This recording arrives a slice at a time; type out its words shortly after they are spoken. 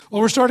Well,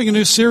 we're starting a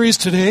new series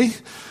today.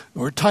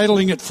 We're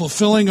titling it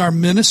Fulfilling Our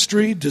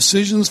Ministry,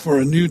 Decisions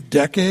for a New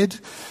Decade.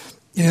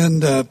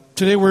 And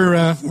today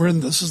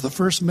this is the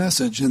first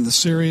message in the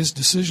series,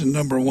 decision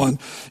number 1.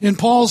 In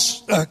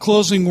Paul's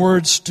closing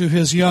words to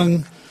his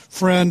young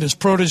friend, his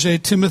protege,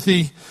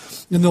 Timothy,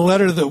 in the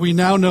letter that we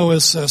now know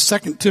as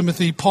 2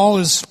 Timothy, Paul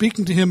is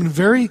speaking to him in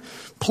very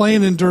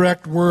plain and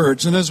direct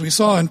words. And as we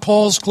saw in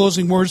Paul's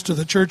closing words to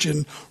the church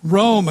in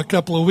Rome a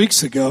couple of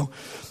weeks ago,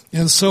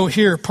 and so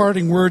here,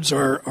 parting words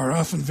are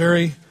often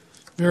very,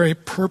 very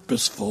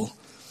purposeful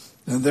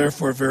and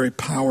therefore very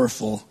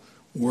powerful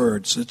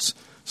words. It's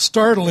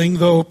startling,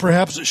 though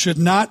perhaps it should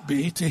not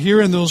be, to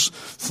hear in those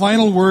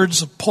final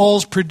words of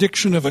Paul's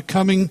prediction of a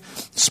coming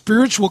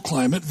spiritual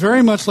climate,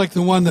 very much like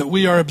the one that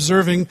we are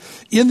observing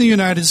in the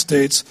United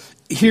States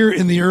here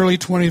in the early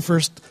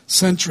 21st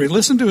century.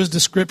 Listen to his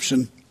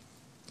description.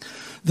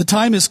 The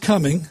time is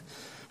coming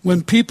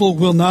when people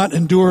will not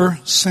endure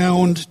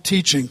sound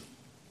teaching,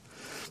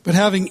 but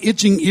having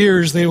itching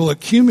ears, they will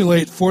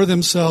accumulate for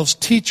themselves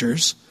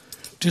teachers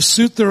to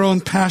suit their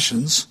own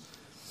passions,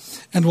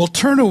 and will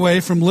turn away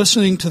from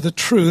listening to the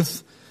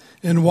truth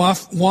and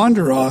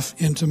wander off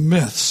into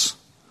myths.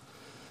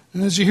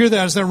 And as you hear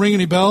that, does that ring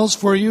any bells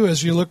for you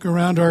as you look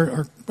around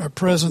our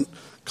present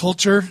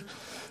culture?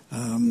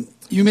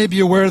 You may be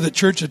aware that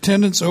church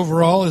attendance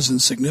overall is in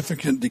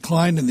significant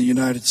decline in the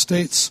United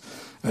States.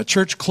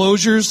 Church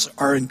closures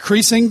are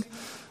increasing,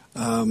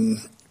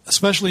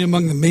 especially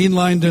among the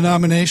mainline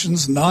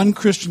denominations.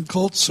 Non-Christian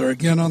cults are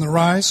again on the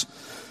rise.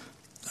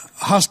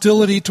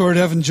 Hostility toward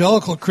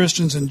evangelical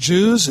Christians and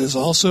Jews is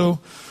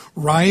also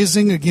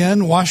rising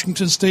again.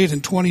 Washington State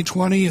in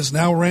 2020 is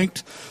now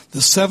ranked the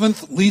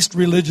 7th least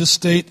religious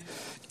state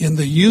in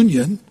the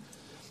Union.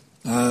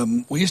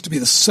 We used to be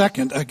the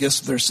 2nd. I guess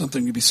there's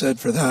something to be said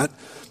for that,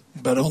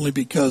 but only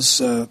because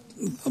a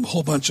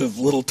whole bunch of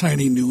little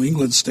tiny New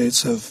England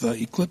states have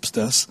eclipsed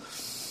us.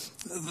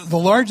 The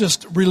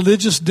largest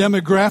religious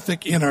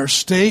demographic in our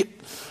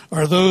state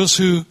are those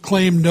who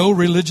claim no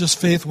religious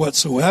faith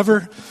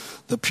whatsoever.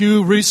 The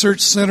Pew Research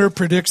Center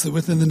predicts that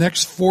within the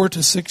next 4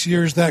 to 6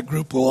 years, that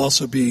group will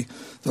also be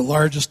the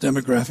largest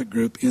demographic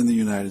group in the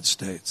United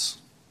States.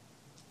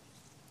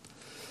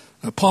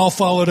 Paul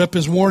followed up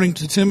his warning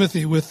to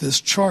Timothy with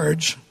this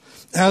charge.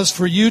 As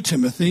for you,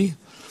 Timothy,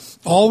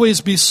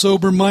 always be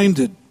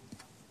sober-minded,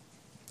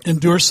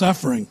 endure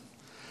suffering,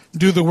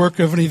 do the work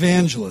of an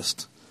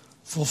evangelist,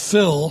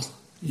 fulfill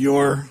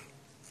your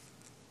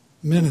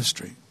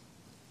ministry.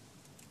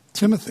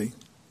 Timothy,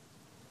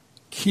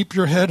 keep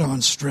your head on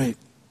straight.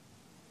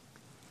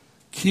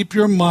 Keep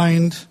your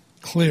mind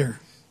clear.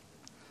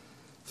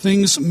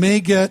 Things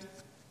may get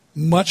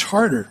much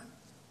harder,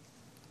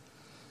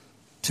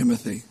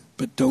 Timothy,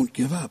 but don't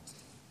give up.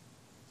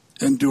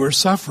 Endure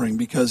suffering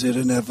because it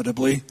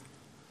inevitably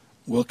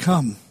will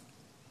come.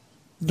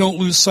 Don't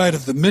lose sight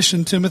of the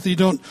mission, Timothy.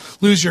 Don't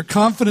lose your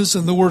confidence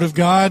in the Word of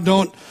God.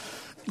 Don't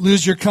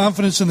lose your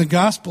confidence in the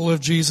gospel of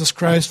Jesus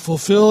Christ.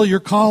 Fulfill your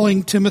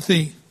calling,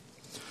 Timothy.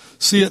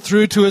 See it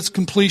through to its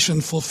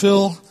completion.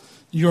 Fulfill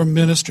your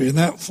ministry. And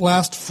that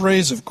last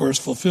phrase, of course,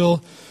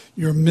 fulfill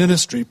your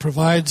ministry,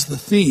 provides the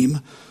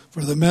theme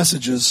for the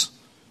messages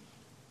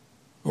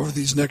over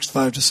these next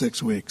 5 to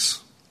 6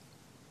 weeks.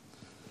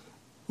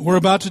 We're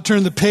about to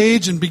turn the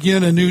page and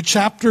begin a new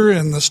chapter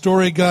in the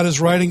story God is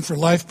writing for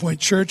Life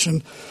Point Church.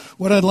 And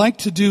what I'd like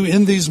to do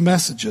in these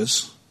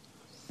messages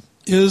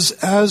is,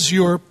 as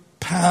your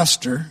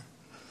pastor,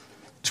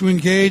 to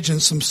engage in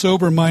some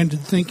sober-minded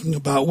thinking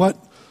about what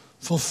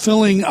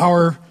fulfilling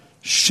our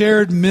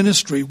shared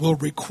ministry will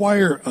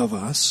require of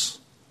us,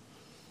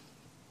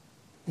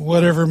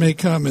 whatever may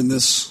come in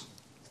this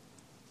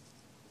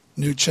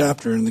new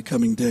chapter in the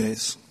coming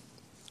days.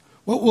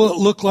 What will it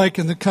look like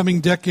in the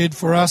coming decade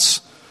for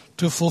us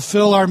to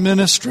fulfill our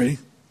ministry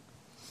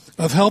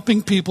of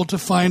helping people to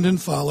find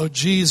and follow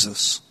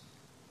Jesus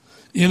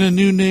in a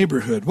new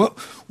neighborhood? What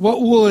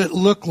will it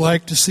look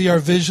like to see our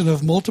vision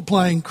of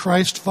multiplying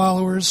Christ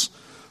followers,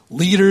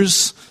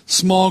 leaders,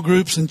 small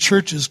groups, and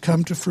churches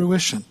come to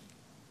fruition?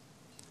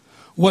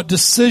 What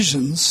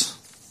decisions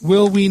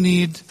will we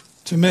need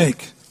to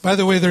make? By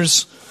the way,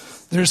 there's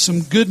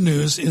some good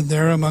news in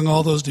there among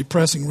all those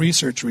depressing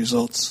research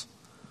results.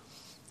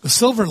 The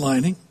silver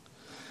lining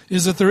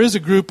is that there is a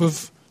group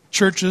of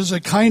churches, a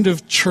kind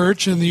of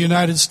church in the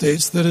United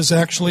States that is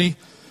actually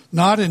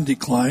not in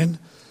decline,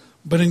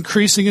 but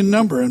increasing in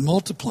number and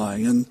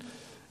multiplying.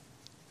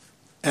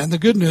 And the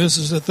good news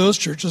is that those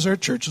churches are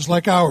churches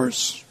like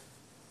ours,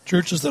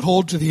 churches that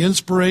hold to the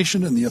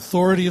inspiration and the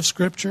authority of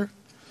Scripture,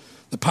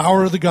 the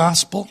power of the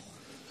gospel,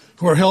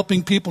 who are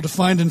helping people to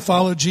find and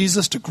follow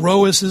Jesus, to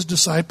grow as his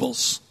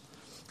disciples,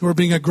 who are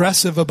being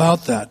aggressive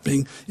about that,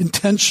 being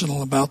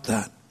intentional about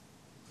that.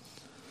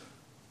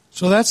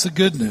 So that's the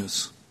good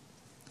news.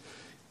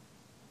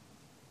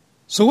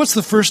 So what's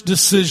the first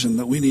decision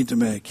that we need to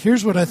make?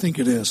 Here's what I think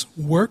it is.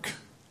 Work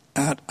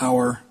at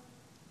our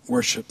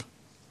worship.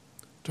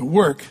 To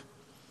work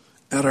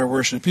at our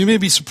worship. You may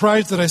be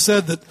surprised that I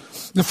said that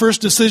the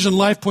first decision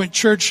Life Point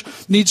Church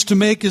needs to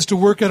make is to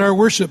work at our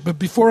worship. But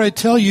before I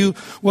tell you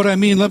what I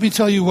mean, let me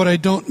tell you what I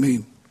don't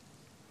mean.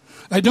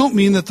 I don't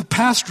mean that the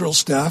pastoral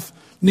staff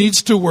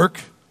needs to work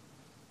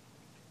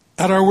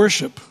at our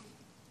worship.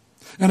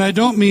 And I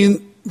don't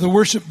mean the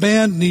worship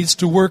band needs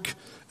to work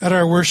at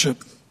our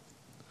worship.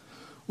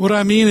 What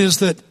I mean is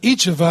that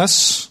each of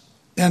us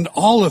and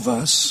all of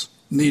us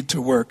need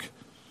to work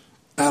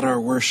at our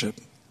worship.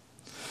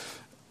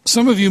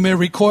 Some of you may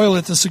recoil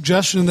at the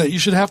suggestion that you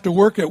should have to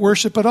work at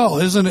worship at all.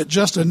 Isn't it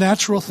just a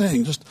natural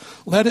thing? Just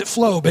let it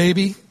flow,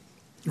 baby.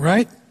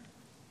 Right?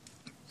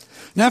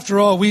 And after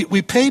all,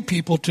 we pay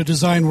people to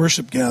design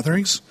worship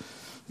gatherings,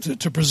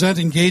 to present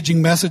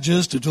engaging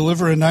messages, to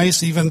deliver a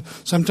nice, even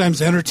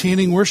sometimes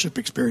entertaining worship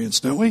experience,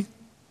 don't we?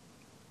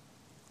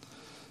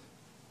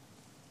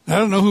 I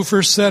don't know who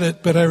first said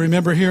it, but I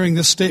remember hearing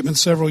this statement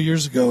several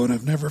years ago, and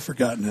I've never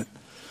forgotten it.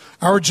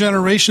 Our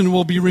generation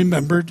will be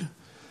remembered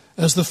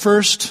as the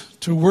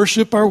first to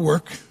worship our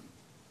work,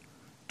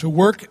 to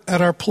work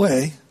at our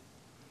play,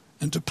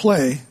 and to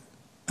play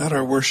at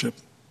our worship.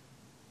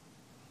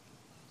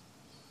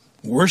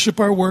 Worship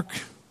our work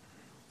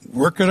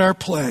at our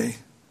play,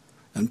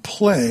 and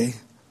play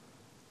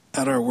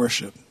at our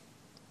worship.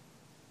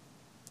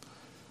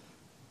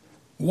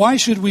 Why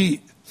should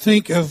we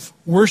think of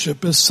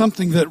worship as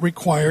something that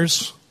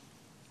requires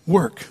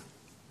work?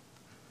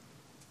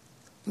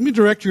 Let me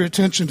direct your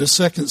attention to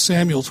 2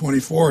 Samuel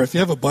 24. If you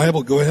have a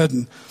Bible, go ahead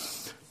and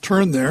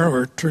turn there,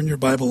 or turn your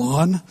Bible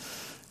on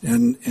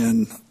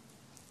and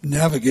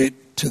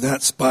navigate to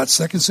that spot.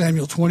 2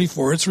 Samuel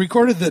 24. It's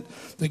recorded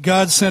that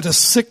God sent a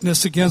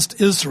sickness against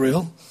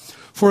Israel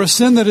for a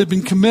sin that had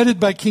been committed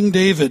by King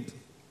David.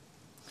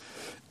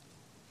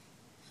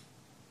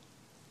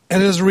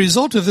 And as a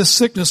result of this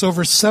sickness,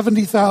 over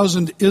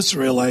 70,000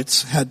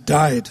 Israelites had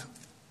died.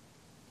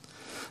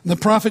 And the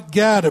prophet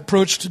Gad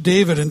approached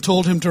David and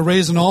told him to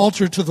raise an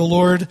altar to the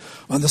Lord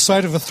on the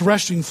side of a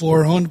threshing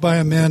floor owned by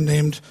a man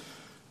named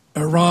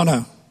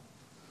Araunah.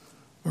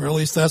 Or at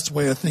least that's the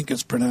way I think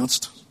it's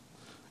pronounced.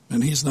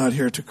 And he's not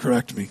here to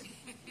correct me.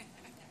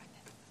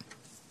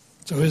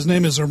 So his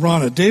name is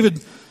Araunah.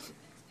 David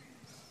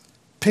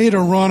paid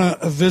Araunah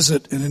a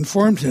visit and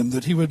informed him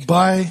that he would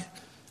buy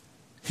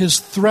his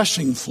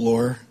threshing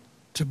floor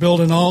to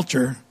build an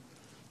altar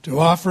to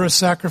offer a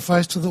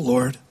sacrifice to the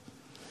Lord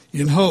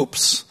in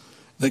hopes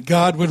that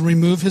God would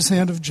remove his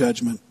hand of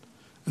judgment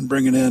and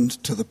bring an end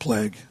to the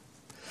plague.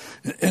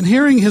 And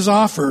hearing his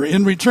offer,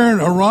 in return,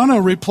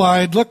 Araunah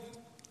replied, "Look,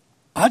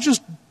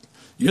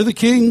 you're the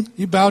king.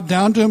 You bowed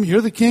down to him.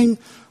 You're the king.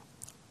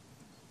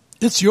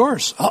 It's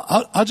yours.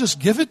 I'll just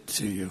give it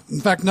to you. In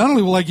fact, not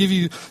only will I give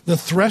you the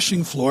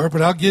threshing floor,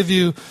 but I'll give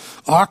you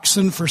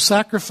oxen for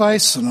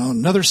sacrifice and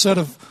another set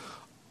of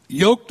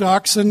yoked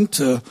oxen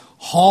to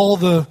haul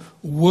the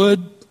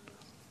wood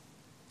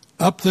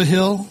up the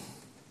hill.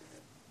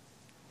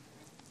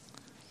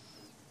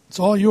 It's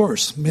all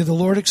yours. May the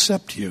Lord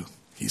accept you,"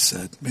 he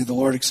said. "May the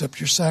Lord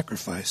accept your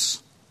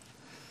sacrifice."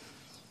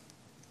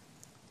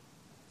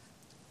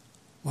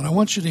 What I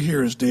want you to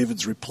hear is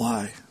David's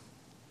reply,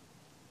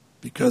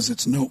 because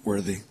it's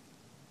noteworthy.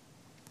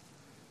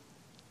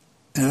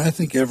 And I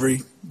think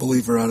every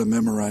believer ought to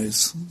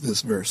memorize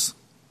this verse.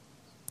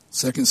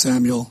 2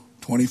 Samuel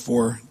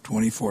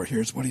 24:24.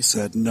 Here's what he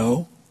said.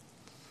 No,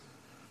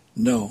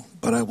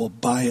 but I will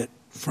buy it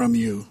from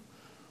you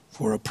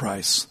for a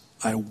price.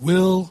 I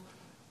will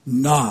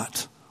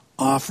not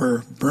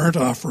offer burnt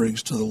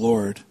offerings to the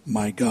Lord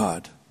my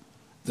God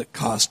that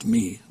cost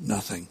me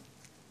nothing.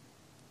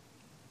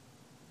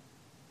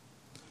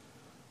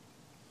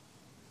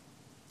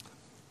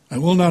 I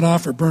will not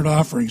offer burnt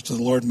offerings to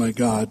the Lord my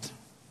God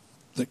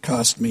that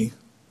cost me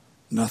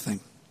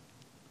nothing.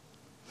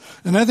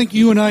 And I think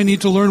you and I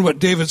need to learn what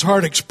David's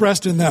heart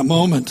expressed in that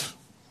moment.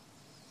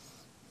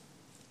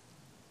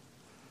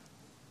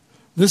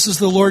 This is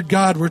the Lord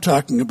God we're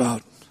talking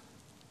about.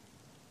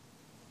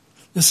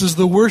 This is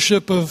the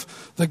worship of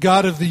the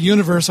God of the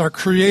universe, our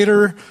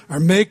Creator, our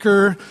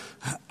Maker,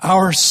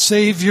 our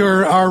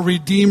Savior, our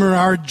Redeemer,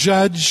 our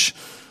Judge.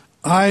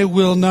 I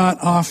will not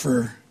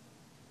offer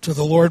to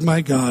the Lord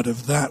my God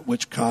of that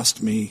which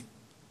cost me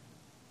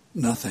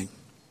nothing.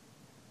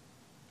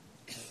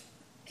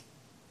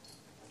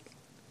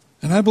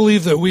 And I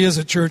believe that we as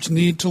a church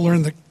need to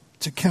learn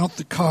to count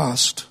the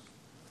cost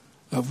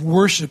of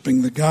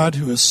worshiping the God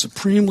who is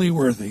supremely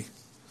worthy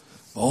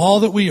of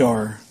all that we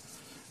are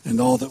and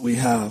all that we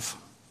have.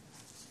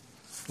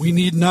 We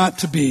need not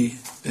to be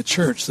a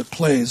church that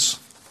plays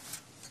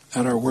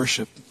at our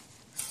worship.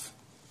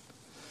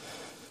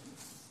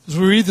 As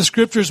we read the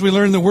scriptures, we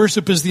learn that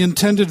worship is the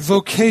intended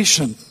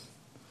vocation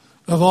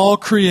of all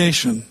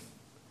creation.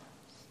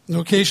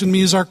 Vocation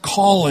means our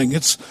calling.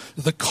 It's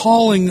the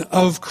calling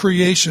of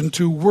creation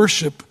to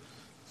worship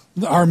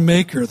our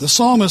Maker. The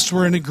psalmists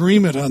were in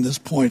agreement on this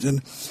point.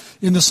 And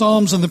in the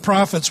Psalms and the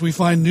prophets, we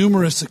find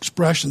numerous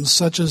expressions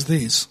such as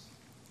these.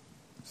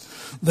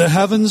 The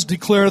heavens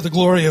declare the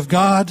glory of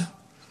God.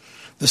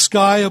 The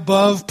sky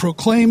above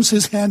proclaims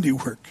his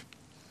handiwork.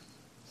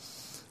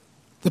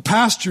 The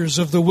pastures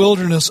of the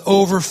wilderness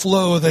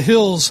overflow. The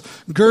hills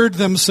gird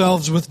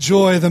themselves with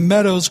joy. The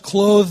meadows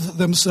clothe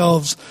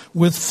themselves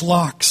with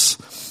flocks.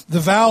 The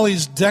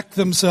valleys deck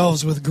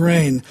themselves with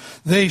grain.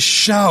 They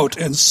shout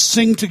and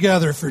sing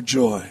together for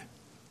joy.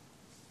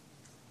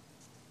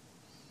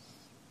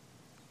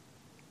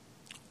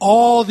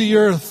 All the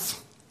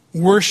earth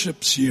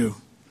worships you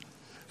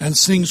and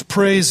sings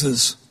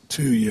praises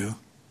to you.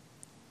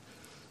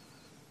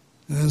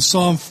 And in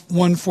Psalm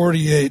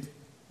 148,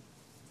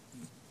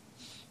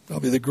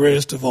 probably the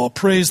greatest of all,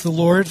 praise the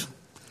Lord.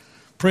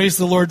 Praise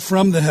the Lord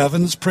from the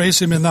heavens. Praise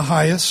him in the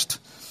highest.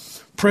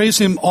 Praise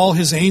him, all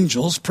his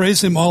angels.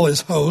 Praise him, all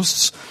his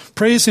hosts.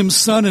 Praise him,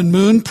 sun and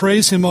moon.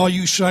 Praise him, all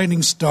you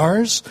shining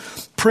stars.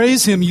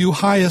 Praise him, you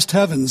highest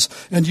heavens,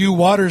 and you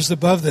waters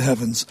above the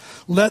heavens.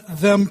 Let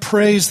them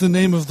praise the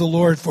name of the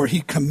Lord, for he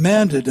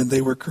commanded, and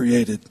they were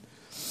created.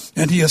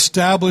 And he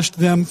established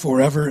them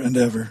forever and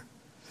ever.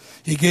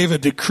 He gave a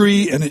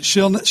decree, and it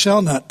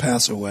shall not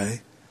pass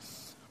away.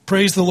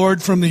 Praise the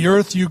Lord from the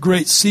earth, you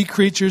great sea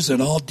creatures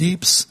and all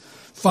deeps,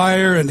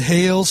 fire and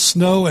hail,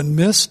 snow and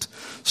mist,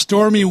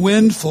 stormy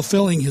wind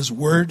fulfilling his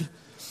word,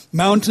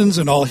 mountains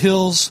and all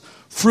hills,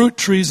 fruit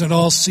trees and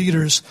all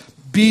cedars,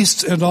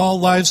 beasts and all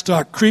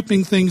livestock,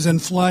 creeping things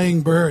and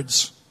flying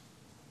birds.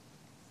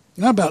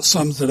 That about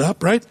sums it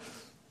up, right?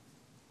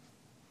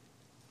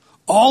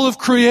 All of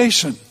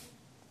creation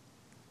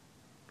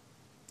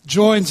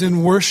joins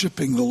in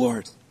worshiping the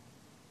Lord.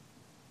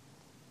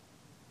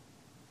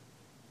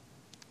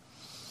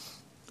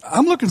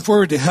 I'm looking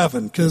forward to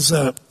heaven because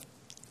I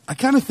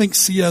kind of think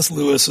C.S.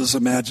 Lewis's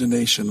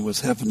imagination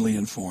was heavenly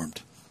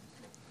informed.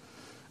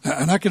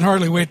 And I can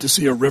hardly wait to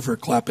see a river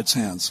clap its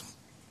hands.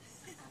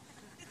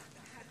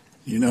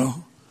 You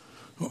know?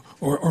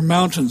 Or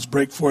mountains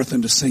break forth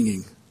into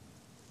singing.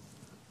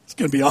 It's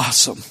going to be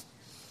awesome.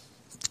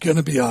 It's going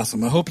to be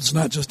awesome. I hope it's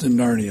not just in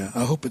Narnia.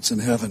 I hope it's in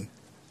heaven.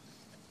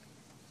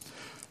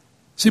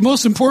 See,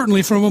 most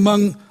importantly, from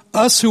among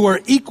us who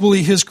are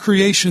equally his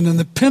creation and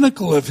the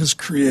pinnacle of his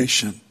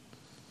creation,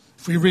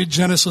 if we read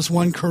Genesis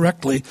 1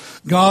 correctly,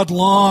 God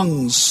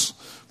longs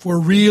for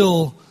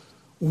real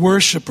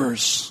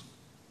worshipers.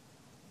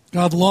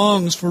 God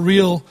longs for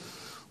real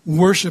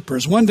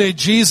worshipers. One day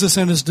Jesus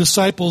and his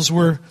disciples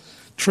were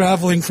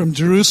traveling from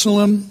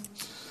Jerusalem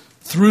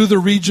through the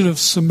region of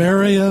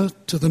Samaria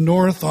to the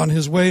north on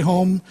his way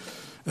home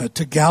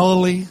to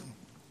Galilee.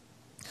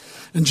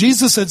 And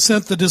Jesus had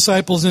sent the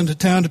disciples into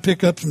town to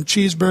pick up some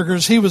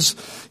cheeseburgers.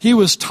 He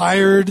was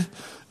tired.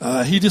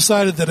 He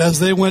decided that as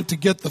they went to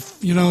get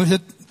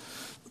hit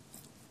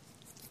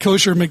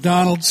kosher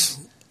McDonald's,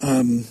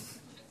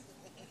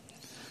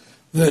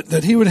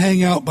 that he would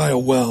hang out by a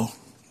well.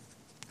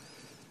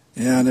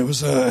 And it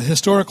was a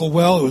historical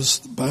well.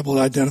 The Bible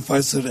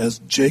identifies it as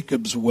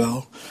Jacob's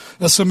well.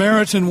 A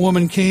Samaritan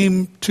woman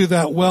came to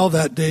that well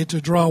that day to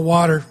draw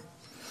water.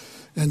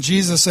 And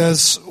Jesus,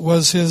 as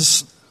was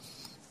his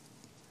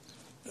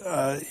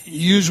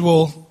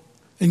usual,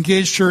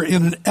 engaged her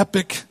in an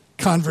epic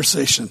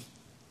conversation.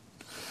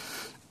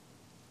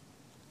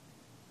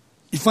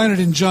 You find it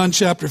in John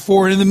chapter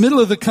 4. In the middle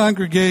of the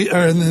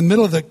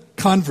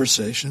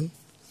conversation,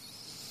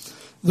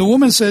 the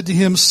woman said to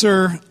him,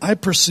 "Sir, I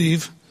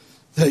perceive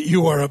that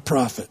you are a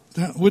prophet."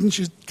 Now, wouldn't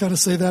you kind of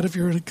say that if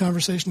you were in a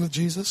conversation with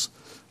Jesus?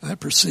 I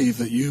perceive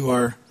that you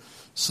are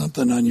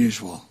something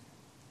unusual.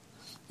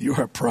 You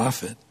are a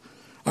prophet.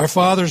 Our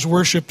fathers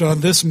worshipped on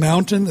this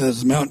mountain, that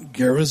is Mount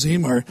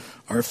Gerizim,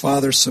 our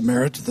fathers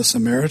the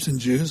Samaritan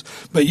Jews.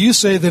 But you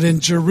say that in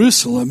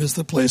Jerusalem is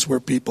the place where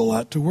people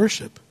ought to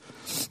worship.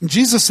 And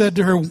Jesus said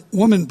to her,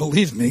 "Woman,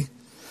 believe me,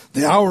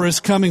 the hour is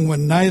coming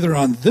when neither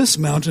on this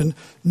mountain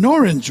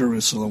nor in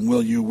Jerusalem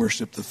will you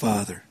worship the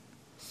Father.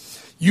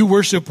 You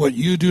worship what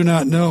you do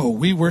not know.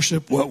 We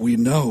worship what we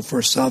know,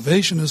 for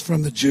salvation is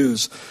from the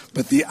Jews.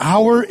 But the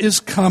hour is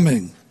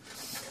coming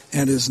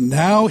and is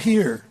now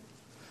here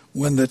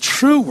when the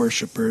true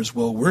worshipers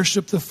will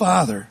worship the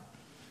Father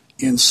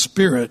in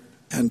spirit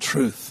and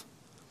truth.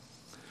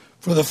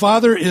 For the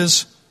Father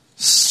is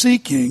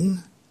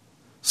seeking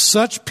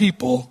such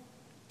people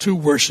to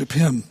worship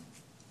him.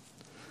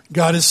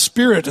 God is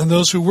spirit, and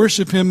those who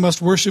worship him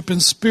must worship in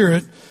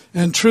spirit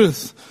and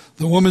truth."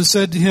 The woman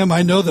said to him,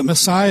 "I know that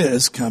Messiah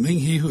is coming,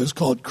 he who is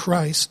called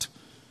Christ.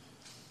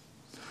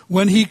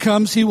 When he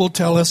comes, he will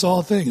tell us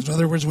all things." In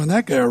other words, when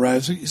that guy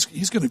arrives,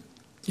 he's going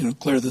to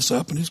clear this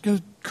up, and he's going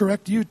to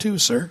correct you too,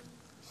 sir.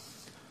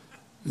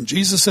 And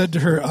Jesus said to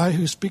her, "I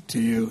who speak to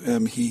you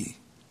am he."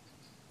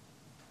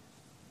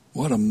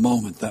 What a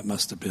moment that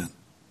must have been.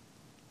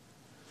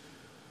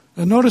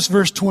 Now notice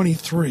verse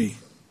 23,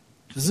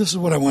 because this is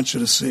what I want you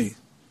to see.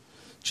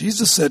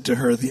 Jesus said to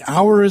her, "The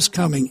hour is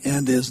coming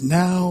and is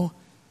now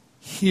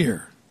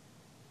here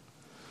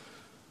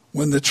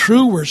when the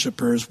true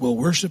worshipers will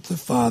worship the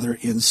Father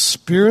in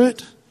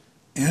spirit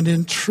and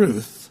in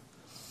truth,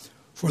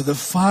 for the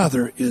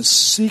Father is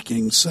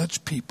seeking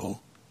such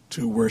people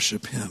to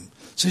worship him."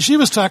 See, she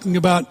was talking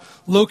about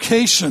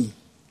location.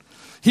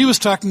 He was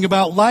talking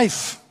about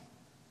life.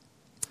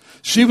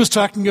 She was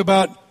talking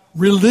about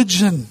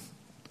religion.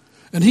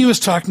 And he was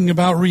talking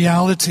about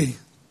reality.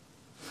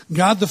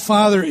 God the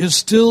Father is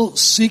still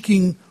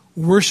seeking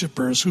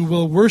worshipers who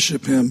will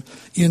worship him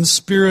in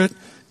spirit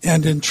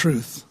and in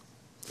truth.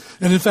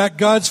 And in fact,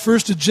 God's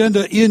first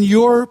agenda in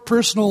your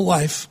personal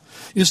life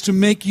is to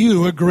make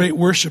you a great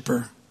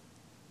worshiper.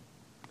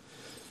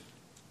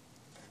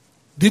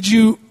 Did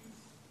you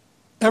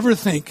ever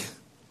think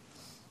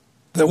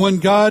that when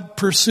God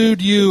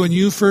pursued you and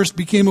you first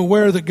became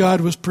aware that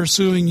God was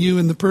pursuing you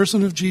in the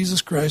person of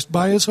Jesus Christ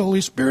by his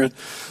Holy Spirit,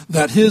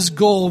 that his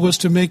goal was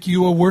to make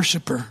you a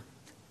worshiper?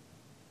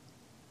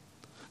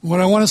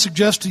 What I want to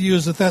suggest to you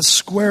is that that's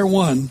square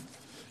one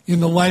in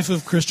the life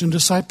of Christian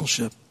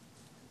discipleship.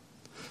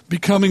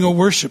 Becoming a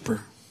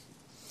worshiper.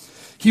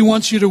 He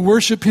wants you to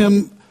worship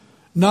him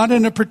not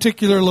in a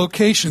particular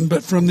location,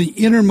 but from the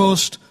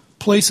innermost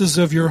places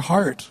of your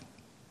heart.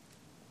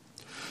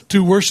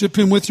 To worship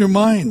him with your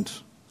mind,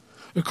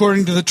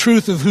 according to the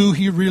truth of who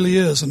he really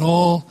is and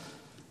all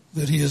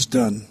that he has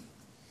done.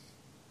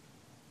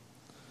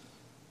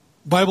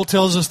 The Bible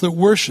tells us that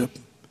worship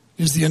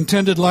is the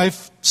intended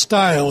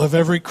lifestyle of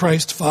every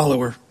Christ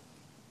follower.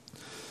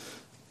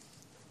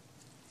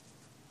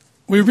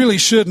 We really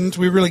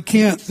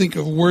can't think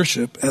of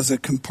worship as a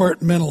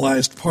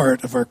compartmentalized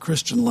part of our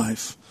Christian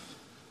life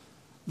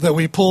that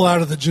we pull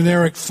out of the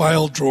generic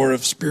file drawer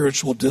of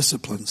spiritual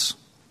disciplines.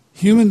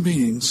 Human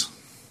beings,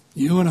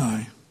 you and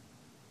I,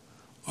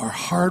 are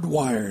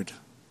hardwired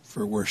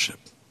for worship.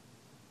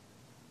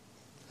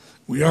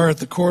 We are at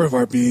the core of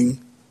our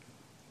being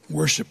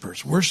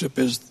worshipers. Worship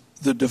is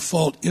the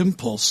default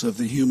impulse of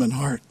the human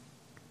heart.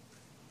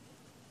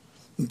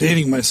 I'm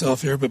dating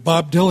myself here, but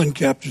Bob Dylan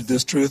captured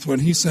this truth when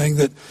he sang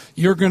that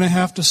you're going to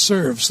have to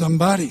serve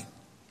somebody.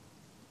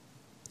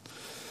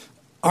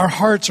 Our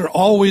hearts are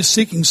always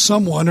seeking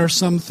someone or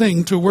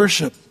something to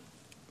worship.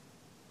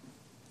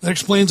 That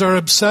explains our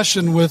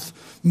obsession with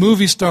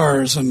movie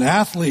stars and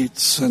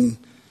athletes and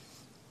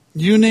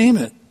you name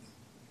it.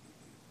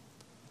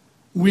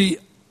 We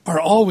are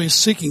always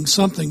seeking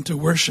something to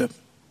worship,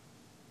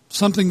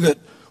 something that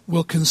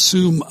will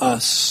consume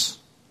us.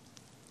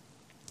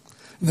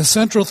 And the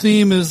central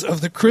theme of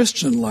the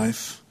Christian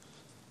life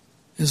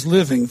is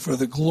living for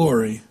the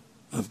glory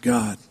of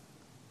God.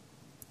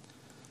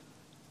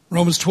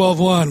 Romans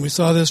 12:1, we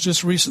saw this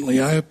just recently.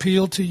 I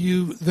appeal to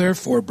you,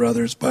 therefore,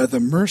 brothers, by the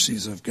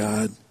mercies of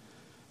God,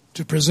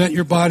 to present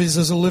your bodies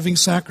as a living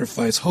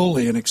sacrifice,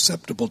 holy and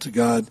acceptable to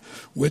God,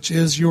 which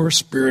is your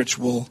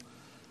spiritual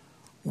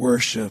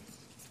worship.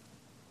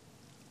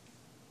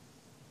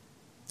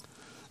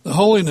 The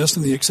holiness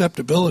and the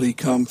acceptability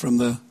come from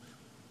the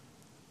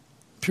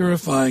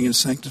purifying and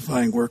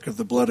sanctifying work of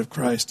the blood of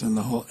Christ and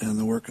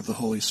the work of the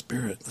Holy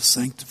Spirit, the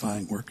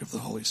sanctifying work of the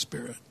Holy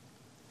Spirit.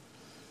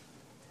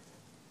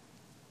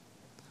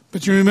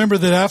 But you remember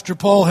that after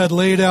Paul had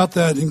laid out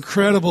that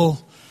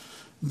incredible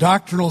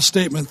doctrinal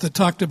statement that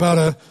talked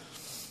about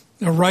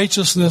a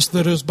righteousness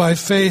that is by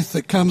faith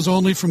that comes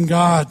only from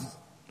God,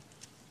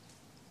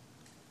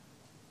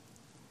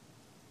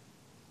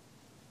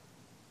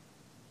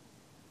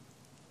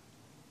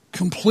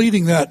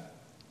 completing that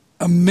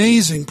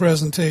amazing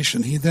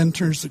presentation, he then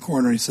turns the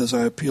corner. He says,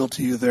 I appeal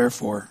to you,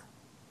 therefore,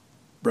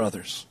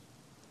 brothers,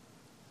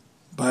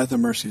 by the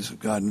mercies of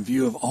God, in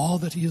view of all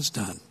that he has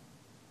done.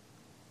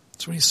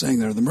 That's what he's saying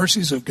there. The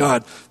mercies of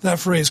God. That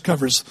phrase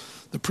covers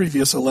the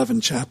previous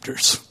 11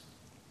 chapters.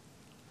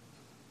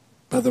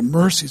 By the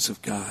mercies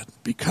of God,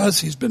 because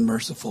he's been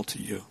merciful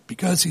to you,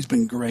 because he's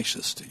been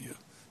gracious to you.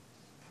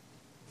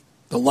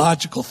 The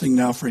logical thing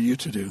now for you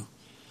to do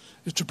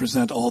is to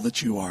present all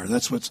that you are.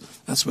 That's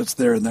what's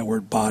there in that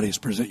word bodies.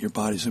 Present your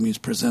bodies. It means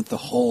present the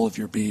whole of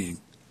your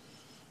being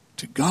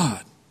to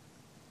God,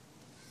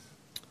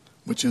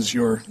 which is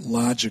your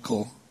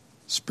logical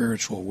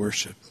spiritual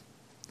worship.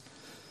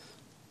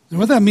 And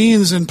what that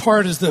means in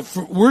part is that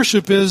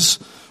worship is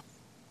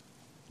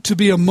to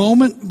be a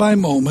moment by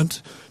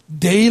moment,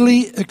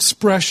 daily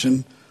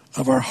expression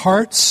of our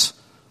hearts,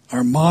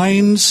 our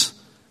minds,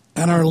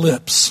 and our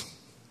lips.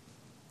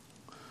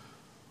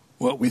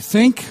 What we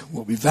think,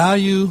 what we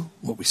value,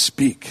 what we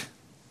speak.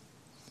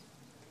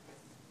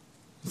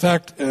 In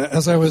fact,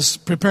 as I was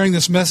preparing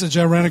this message,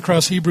 I ran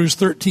across Hebrews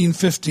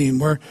 13:15,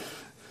 where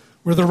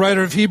the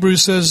writer of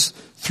Hebrews says,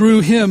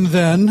 through him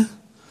then,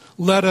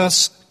 let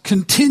us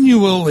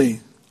continually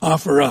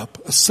offer up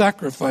a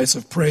sacrifice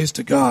of praise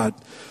to God.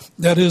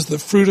 That is the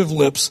fruit of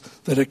lips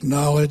that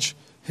acknowledge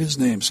his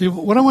name. See,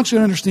 what I want you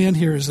to understand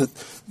here is that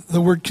the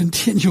word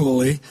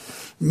continually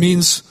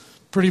means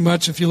pretty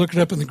much, if you look it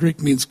up in the Greek,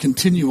 means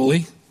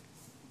continually.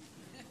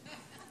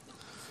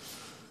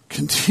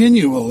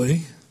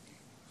 Continually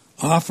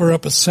offer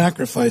up a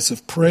sacrifice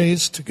of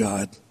praise to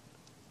God.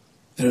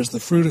 That is the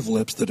fruit of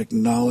lips that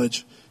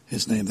acknowledge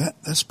his name.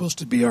 That's supposed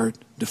to be our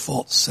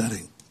default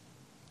setting.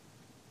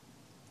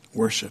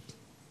 Worship.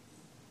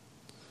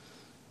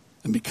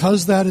 And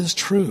because that is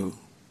true,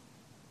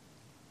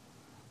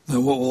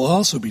 then what will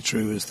also be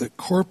true is that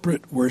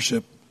corporate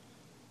worship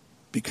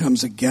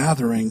becomes a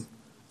gathering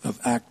of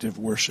active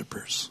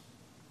worshipers.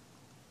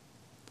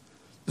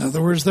 In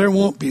other words, there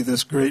won't be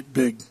this great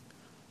big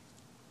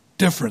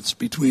difference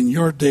between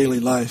your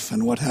daily life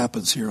and what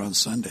happens here on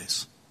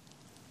Sundays.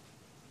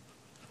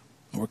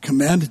 We're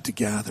commanded to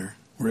gather.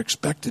 We're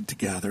expected to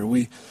gather.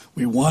 We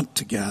want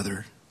to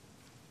gather.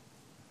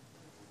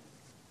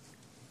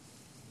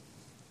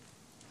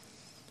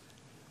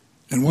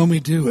 And when we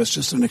do, it's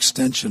just an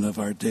extension of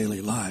our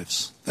daily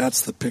lives.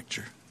 That's the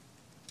picture.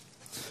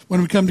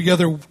 When we come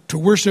together to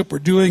worship, we're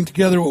doing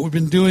together what we've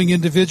been doing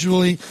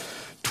individually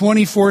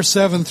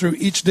 24/7 through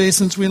each day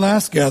since we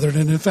last gathered.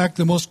 And in fact,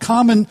 the most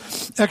common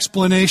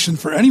explanation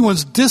for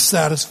anyone's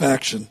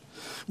dissatisfaction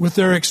with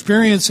their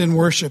experience in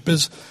worship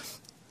is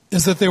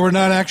that they were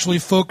not actually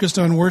focused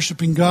on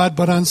worshiping God,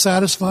 but on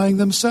satisfying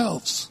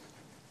themselves.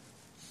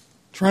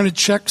 Trying to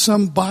check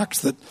some box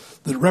that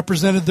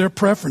represented their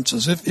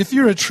preferences. If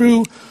you're a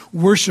true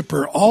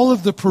worshiper, all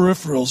of the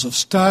peripherals of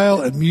style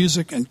and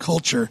music and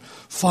culture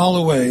fall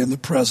away in the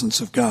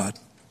presence of God.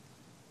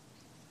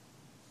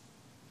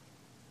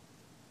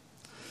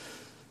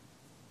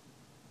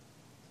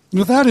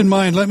 With that in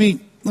mind, let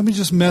me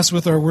just mess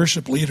with our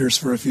worship leaders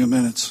for a few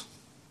minutes.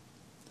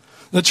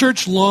 The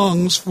church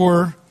longs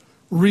for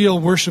real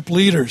worship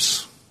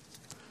leaders.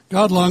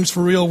 God longs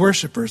for real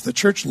worshipers. The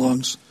church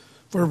longs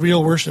for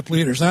real worship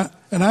leaders.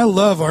 And I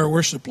love our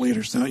worship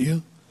leaders, don't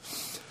you?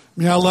 I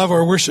mean, I love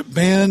our worship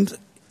band.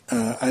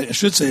 I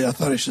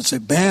thought I should say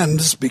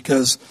bands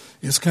because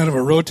it's kind of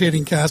a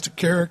rotating cast of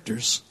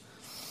characters.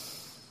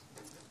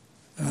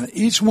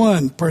 Each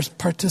one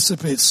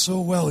participates so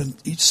well in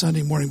each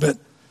Sunday morning.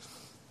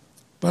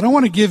 But I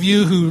want to give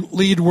you who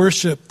lead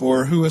worship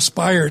or who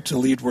aspire to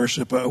lead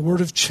worship a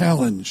word of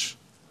challenge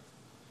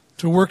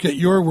to work at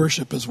your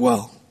worship as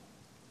well.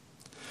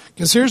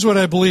 Because here's what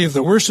I believe.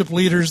 The worship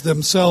leaders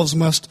themselves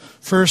must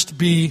first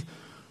be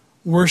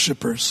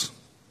worshipers.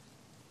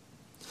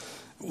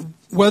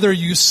 Whether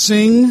you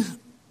sing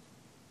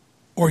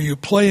or you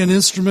play an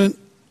instrument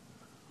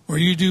or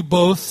you do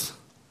both,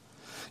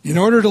 in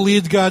order to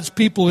lead God's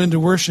people into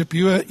worship,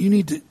 you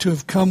need to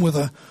have come with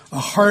a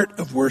heart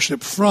of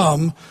worship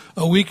from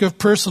a week of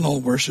personal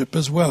worship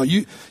as well.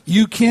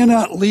 You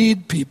cannot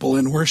lead people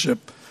in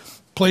worship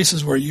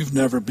places where you've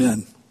never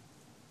been.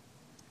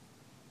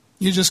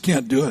 You just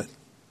can't do it.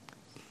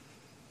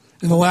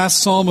 In the last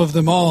psalm of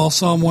them all,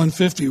 Psalm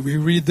 150, we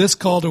read this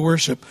call to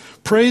worship.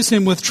 Praise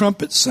him with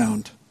trumpet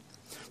sound.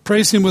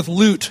 Praise him with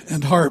lute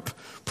and harp.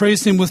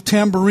 Praise him with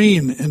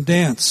tambourine and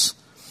dance.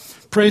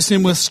 Praise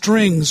him with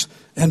strings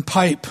and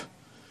pipe.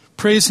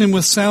 Praise him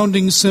with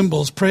sounding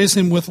cymbals. Praise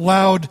him with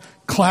loud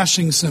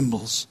clashing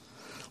cymbals.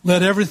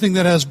 Let everything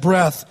that has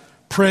breath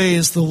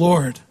praise the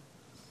Lord.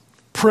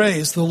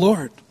 Praise the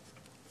Lord.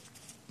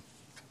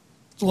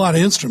 There's a lot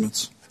of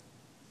instruments.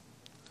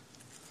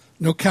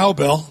 No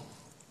cowbell.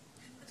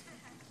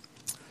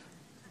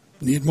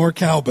 Need more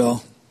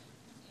cowbell.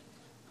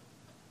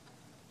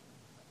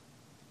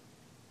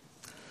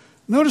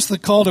 Notice the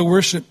call to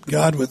worship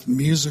God with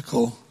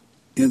musical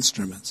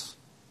instruments.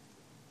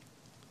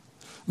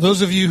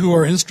 Those of you who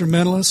are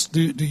instrumentalists,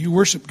 do you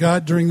worship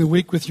God during the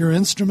week with your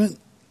instrument?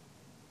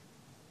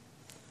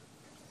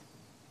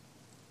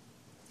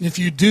 If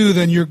you do,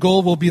 then your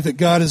goal will be that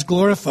God is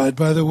glorified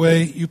by the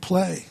way you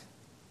play.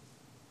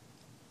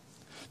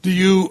 Do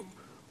you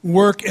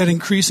work at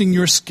increasing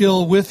your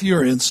skill with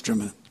your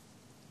instrument?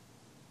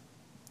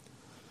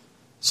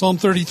 Psalm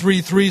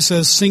 33:3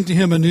 says, sing to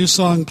him a new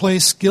song, play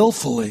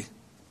skillfully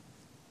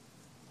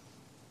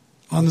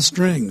on the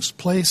strings.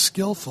 Play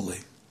skillfully.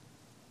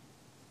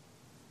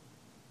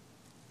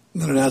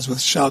 And then it adds with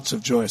shouts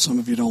of joy. Some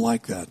of you don't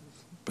like that,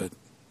 but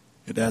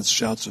it adds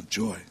shouts of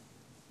joy.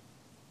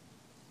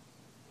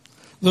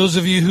 Those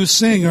of you who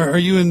sing, are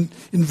you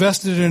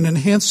invested in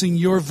enhancing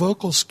your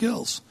vocal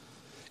skills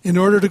in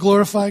order to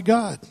glorify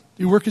God?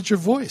 You work at your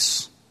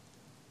voice.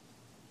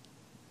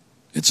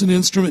 It's an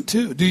instrument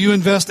too. Do you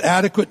invest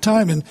adequate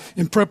time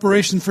in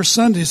preparation for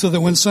Sunday so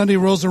that when Sunday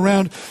rolls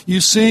around,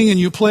 you sing and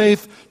you play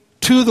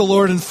to the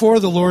Lord and for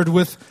the Lord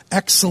with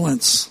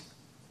excellence?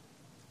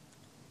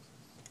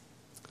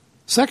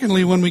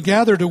 Secondly, when we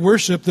gather to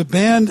worship, the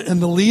band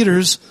and the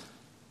leaders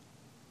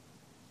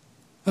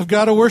have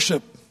got to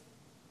worship.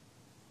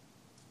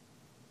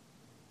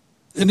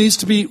 It needs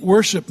to be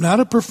worship, not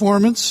a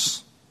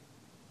performance,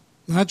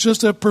 not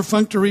just a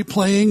perfunctory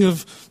playing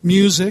of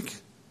music,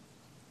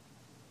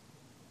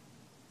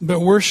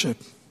 but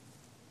worship.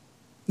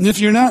 And if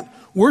you're not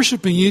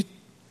worshiping, you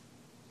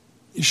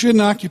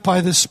shouldn't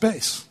occupy this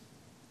space.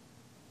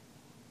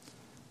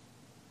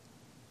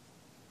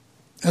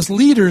 As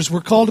leaders,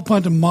 we're called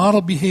upon to model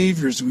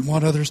behaviors we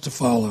want others to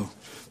follow.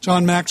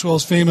 John Maxwell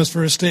is famous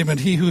for his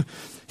statement, He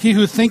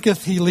who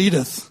thinketh he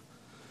leadeth,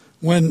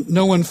 when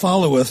no one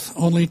followeth,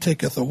 only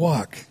taketh a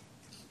walk.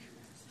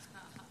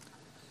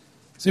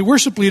 See,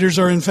 worship leaders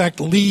are in fact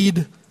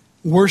lead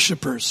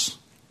worshipers.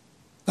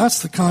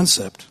 That's the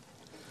concept.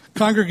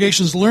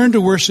 Congregations learn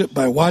to worship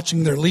by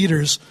watching their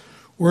leaders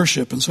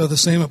worship. And so the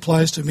same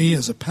applies to me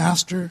as a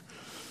pastor,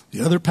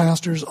 the other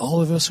pastors,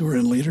 all of us who are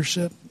in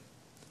leadership.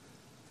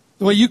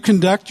 The way you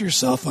conduct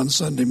yourself on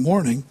Sunday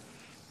morning,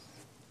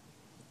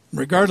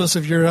 regardless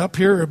if you're up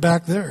here or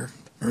back there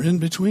or in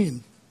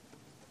between,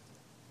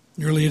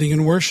 You're leading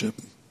in worship.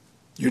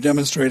 You're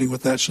demonstrating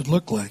what that should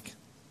look like.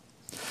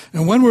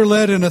 And when we're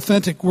led in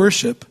authentic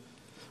worship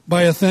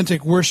by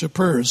authentic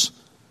worshipers,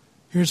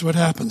 here's what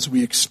happens.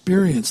 We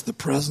experience the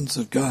presence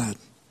of God,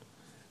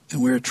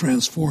 and we are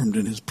transformed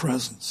in His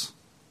presence.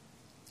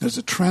 There's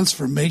a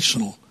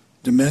transformational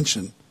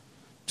dimension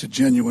to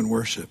genuine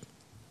worship.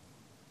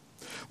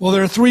 Well,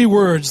 there are 3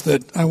 words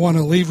that I want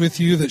to leave with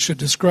you that should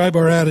describe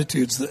our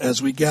attitudes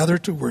as we gather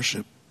to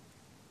worship.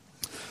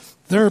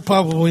 There are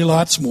probably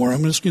lots more.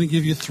 I'm just going to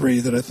give you 3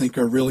 that I think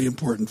are really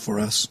important for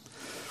us.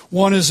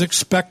 One is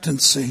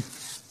expectancy.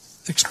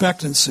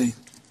 Expectancy.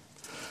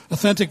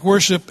 Authentic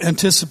worship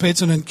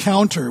anticipates an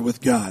encounter with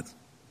God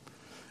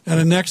and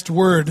a next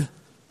word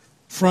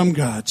from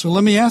God. So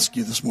let me ask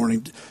you this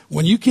morning,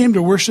 when you came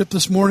to worship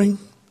this morning,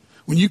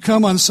 when you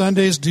come on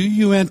Sundays, do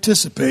you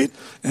anticipate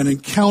an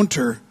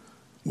encounter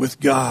with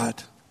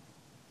God?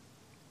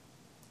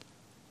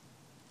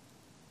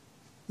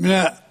 I mean,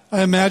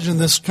 I imagine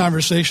this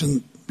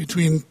conversation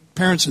between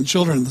parents and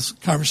children, this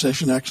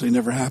conversation actually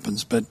never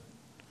happens, but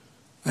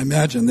I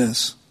imagine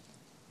this.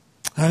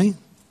 Honey,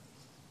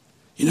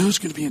 you know who's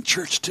going to be in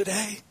church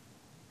today?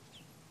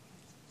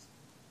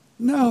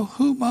 No,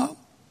 who, Mom?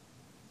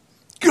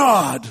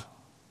 God.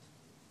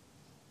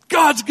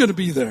 God's going to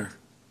be there.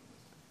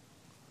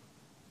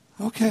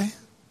 Okay.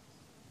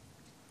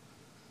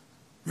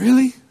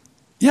 Really?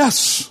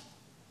 Yes.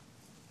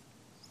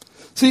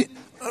 See,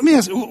 let me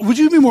ask, would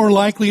you be more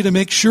likely to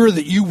make sure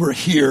that you were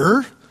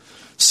here,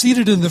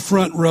 seated in the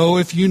front row,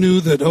 if you knew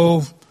that,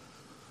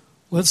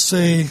 let's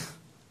say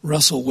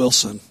Russell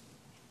Wilson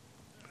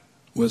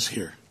was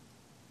here?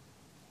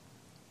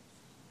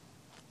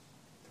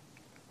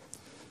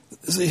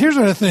 See, here's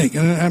what I think,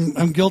 and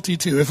I'm guilty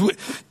too.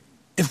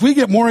 If we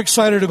get more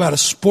excited about a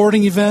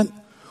sporting event,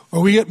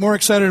 or we get more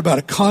excited about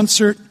a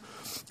concert,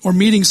 or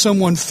meeting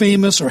someone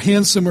famous or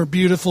handsome or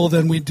beautiful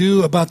than we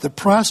do about the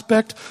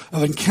prospect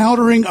of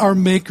encountering our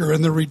Maker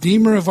and the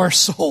Redeemer of our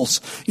souls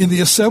in the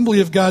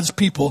assembly of God's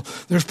people,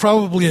 there's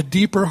probably a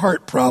deeper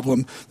heart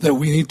problem that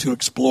we need to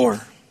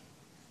explore.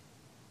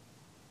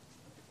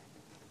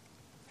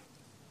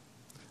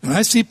 And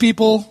I see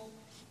people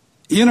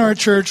in our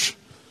church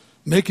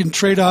making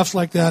trade-offs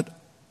like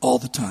that all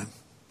the time.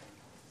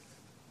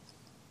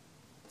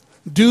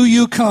 Do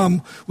you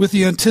come with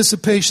the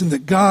anticipation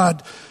that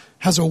God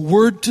has a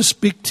word to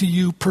speak to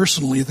you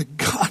personally? The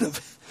God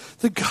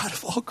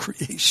of all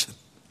creation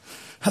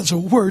has a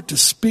word to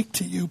speak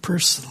to you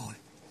personally.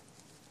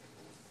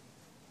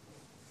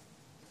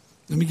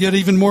 Let me get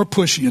even more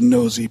pushy and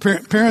nosy.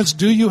 Parents,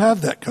 do you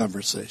have that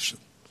conversation?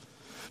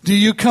 Do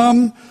you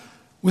come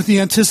with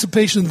the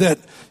anticipation that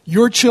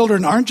your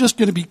children aren't just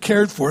going to be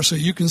cared for so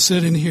you can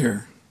sit in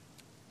here,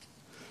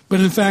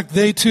 but in fact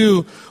they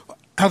too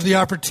have the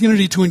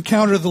opportunity to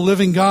encounter the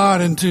living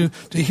God and to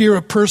hear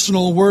a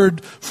personal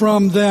word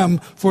from them,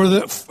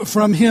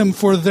 from Him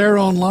for their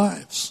own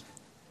lives?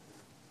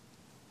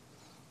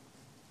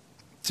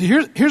 See,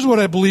 here's what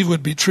I believe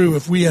would be true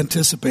if we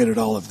anticipated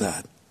all of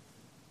that.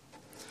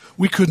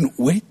 We couldn't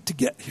wait to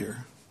get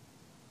here.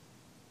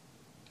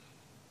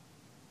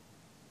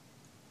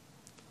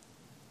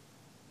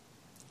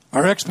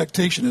 Our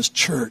expectation is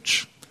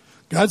church.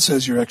 God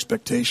says your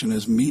expectation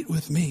is meet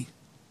with me.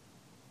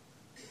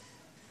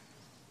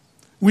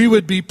 We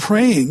would be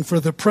praying for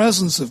the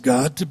presence of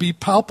God to be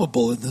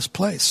palpable in this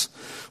place.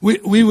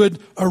 We would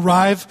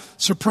arrive,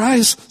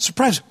 surprise,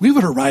 we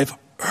would arrive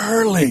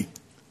early.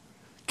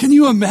 Can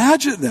you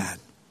imagine that?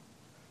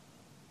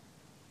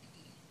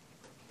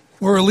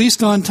 Or at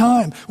least on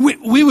time.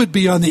 We would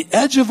be on the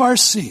edge of our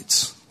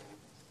seats.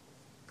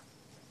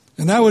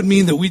 And that would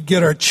mean that we'd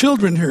get our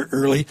children here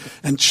early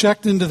and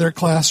checked into their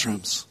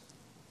classrooms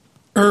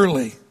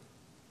early.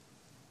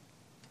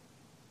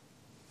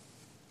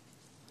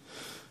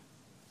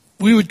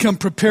 We would come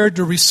prepared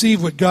to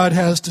receive what God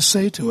has to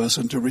say to us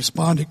and to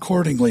respond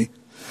accordingly.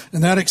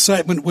 And that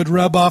excitement would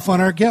rub off on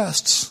our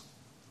guests,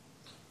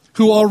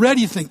 who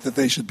already think that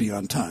they should be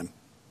on time.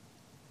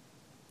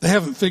 They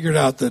haven't figured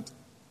out that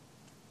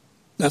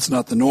that's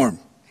not the norm.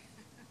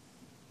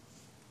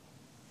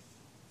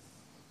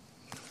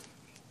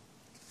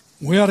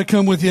 We ought to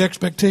come with the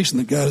expectation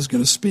that God is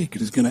going to speak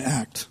and is going to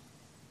act.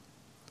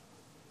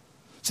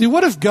 See,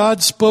 what if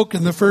God spoke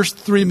in the first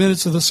 3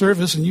 minutes of the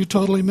service and you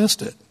totally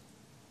missed it?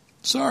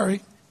 Sorry.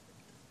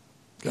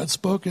 God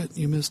spoke it,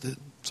 you missed it.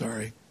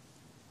 Sorry.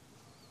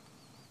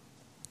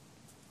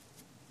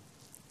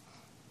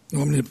 You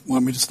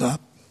want me to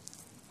stop?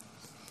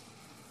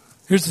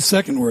 Here's the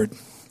second word.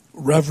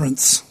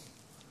 Reverence.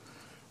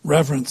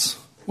 Reverence.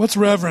 What's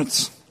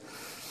reverence?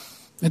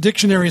 A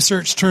dictionary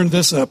search turned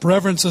this up.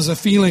 Reverence is a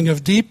feeling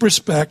of deep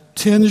respect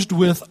tinged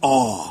with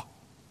awe.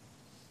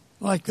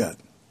 I like that.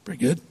 Pretty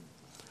good. To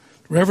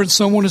reverence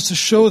someone is to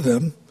show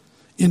them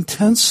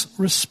intense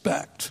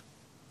respect.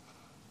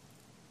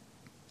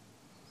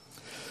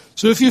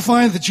 So if you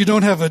find that you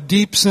don't have a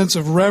deep sense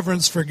of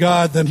reverence for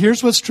God, then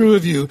here's what's true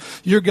of you.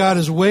 Your God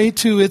is way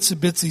too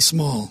itsy-bitsy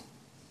small.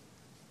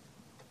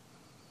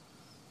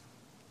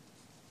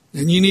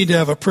 And you need to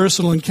have a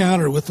personal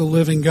encounter with the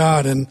living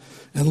God. And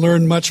and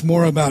learn much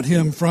more about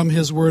him from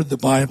his word, the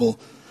Bible.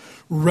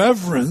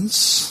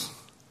 Reverence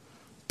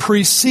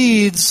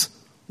precedes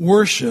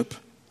worship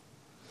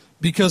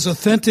because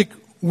authentic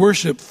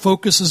worship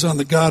focuses on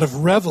the God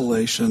of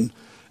revelation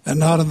and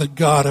not on the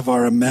God of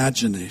our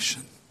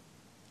imagination.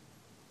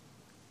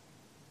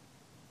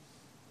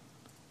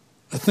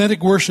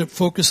 Authentic worship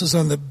focuses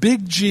on the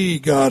big G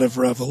God of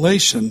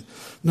revelation,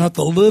 not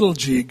the little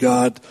g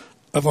God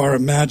of our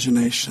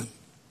imagination.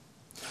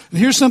 And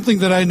here's something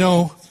that I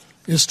know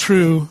is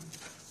true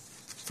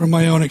from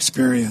my own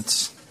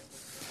experience.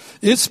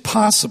 It's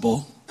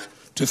possible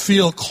to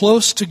feel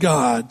close to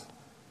God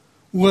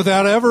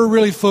without ever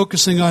really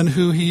focusing on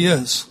who he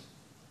is.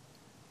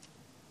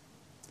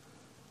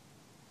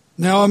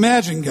 Now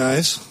imagine,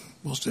 guys,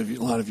 a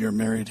lot of you are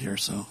married here,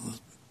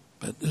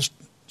 but just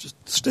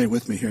stay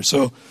with me here.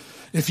 So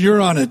if you're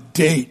on a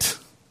date,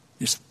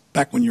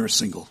 back when you were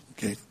single,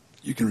 okay,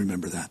 you can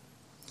remember that.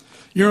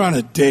 You're on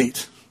a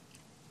date,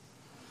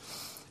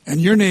 and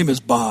your name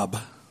is Bob.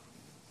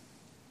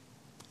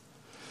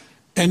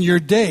 And your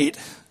date,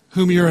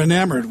 whom you're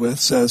enamored with,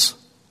 says,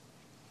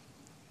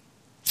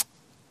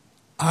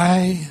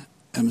 I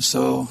am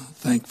so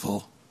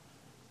thankful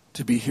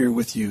to be here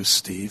with you,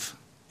 Steve.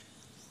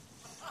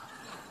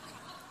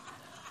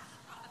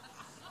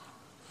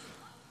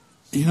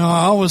 You know,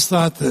 I always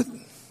thought that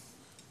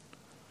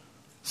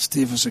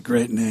Steve was a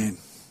great name.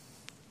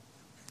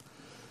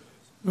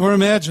 Or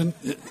imagine,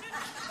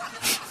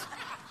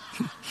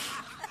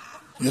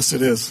 yes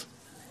it is.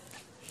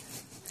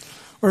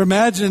 Or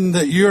imagine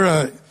that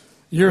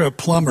you're a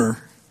plumber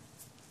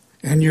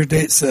and your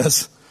date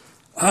says,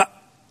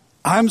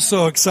 I'm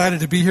so excited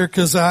to be here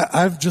because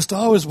I've just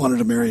always wanted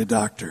to marry a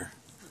doctor.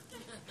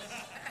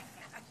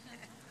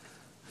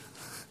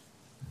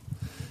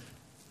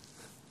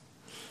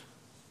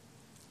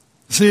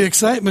 See,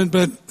 excitement,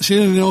 but she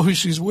didn't know who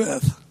she's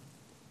with.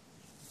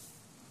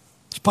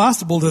 It's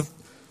possible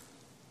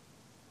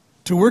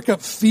to work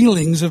up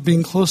feelings of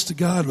being close to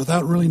God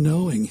without really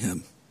knowing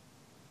him,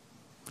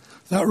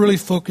 without really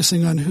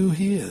focusing on who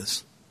he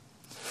is.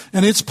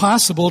 And it's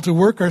possible to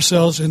work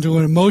ourselves into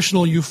an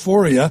emotional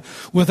euphoria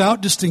without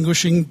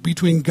distinguishing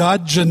between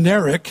God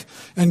generic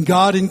and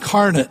God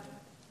incarnate,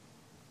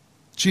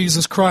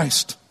 Jesus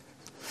Christ.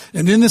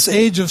 And in this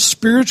age of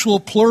spiritual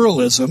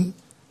pluralism,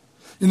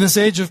 in this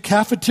age of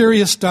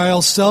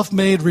cafeteria-style,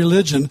 self-made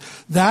religion,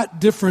 that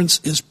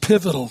difference is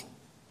pivotal.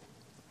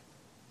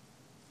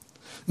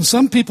 And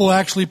some people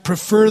actually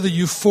prefer the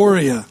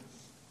euphoria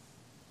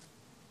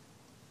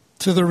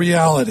to the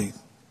reality.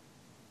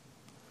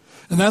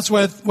 And that's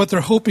what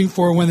they're hoping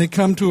for when they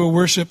come to a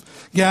worship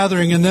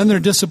gathering, and then they're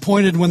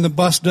disappointed when the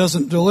bus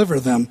doesn't deliver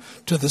them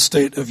to the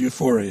state of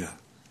euphoria.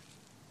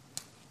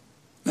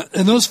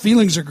 And those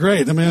feelings are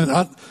great. I mean,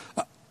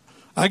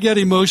 I get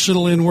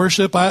emotional in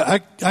worship. I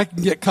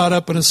can get caught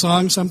up in a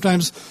song.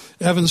 Sometimes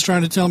Evan's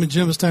trying to tell me,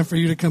 Jim, it's time for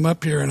you to come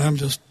up here, and I'm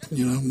just,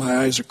 my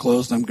eyes are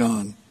closed, I'm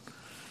gone.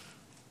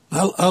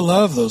 I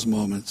love those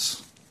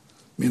moments.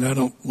 I mean, I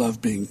don't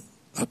love being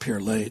up here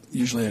late.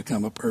 Usually I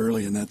come up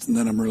early, and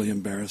then I'm really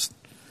embarrassed.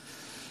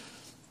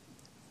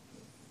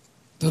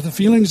 So the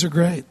feelings are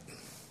great.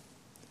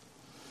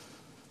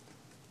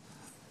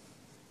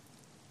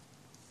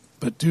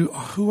 But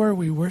who are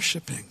we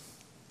worshiping?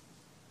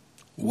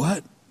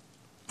 What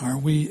are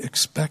we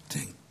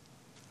expecting?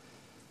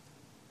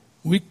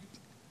 We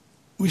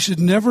should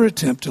never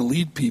attempt to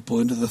lead people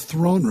into the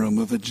throne room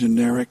of a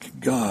generic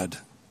God.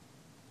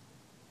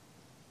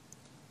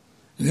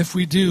 And if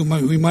we do,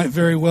 we might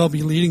very well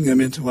be leading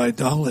them into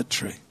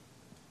idolatry.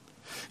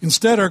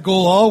 Instead, our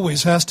goal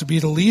always has to be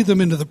to lead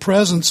them into the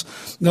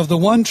presence of the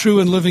one true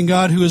and living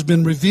God who has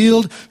been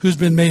revealed, who's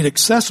been made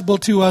accessible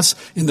to us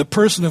in the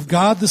person of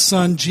God the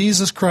Son,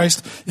 Jesus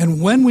Christ.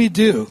 And when we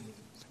do,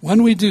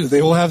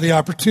 they will have the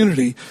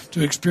opportunity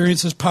to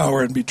experience his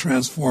power and be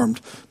transformed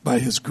by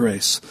his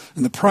grace.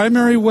 And the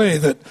primary way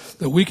that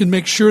we can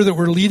make sure that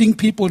we're leading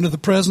people into the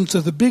presence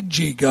of the big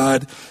G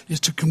God is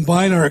to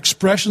combine our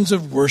expressions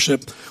of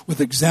worship with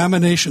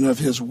examination of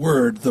his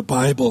word, the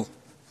Bible.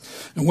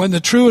 And when the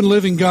true and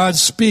living God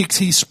speaks,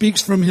 he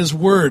speaks from his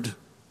word.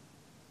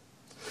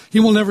 He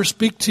will never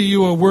speak to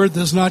you a word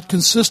that's not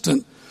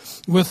consistent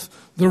with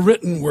the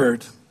written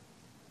word.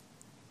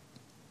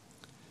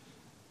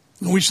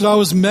 And we should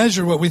always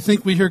measure what we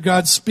think we hear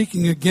God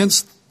speaking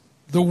against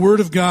the Word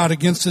of God,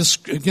 against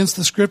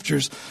the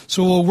Scriptures.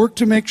 So we'll work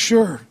to make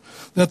sure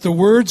that the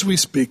words we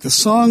speak, the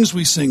songs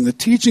we sing, the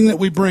teaching that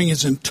we bring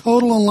is in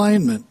total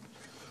alignment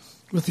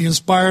with the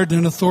inspired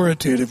and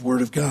authoritative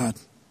Word of God.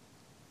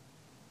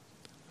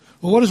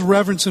 Well, what does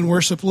reverence and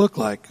worship look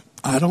like?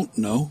 I don't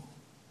know.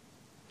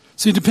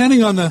 See,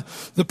 depending on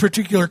the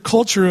particular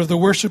culture of the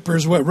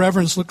worshipers, what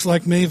reverence looks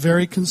like may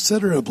vary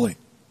considerably.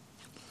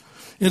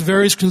 It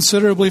varies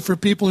considerably for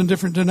people in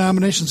different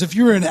denominations. If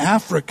you're in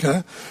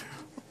Africa,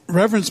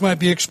 reverence might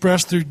be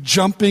expressed through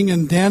jumping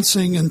and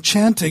dancing and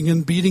chanting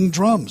and beating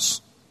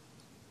drums.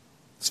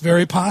 It's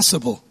very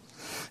possible.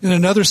 In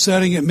another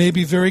setting, it may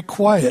be very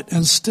quiet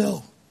and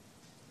still.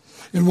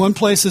 In one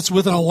place it's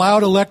with a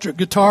loud electric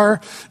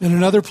guitar. In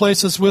another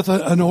place it's with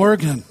an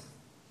organ.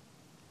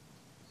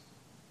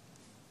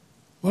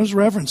 What does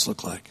reverence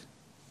look like?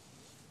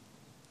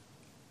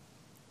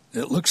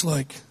 It looks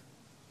like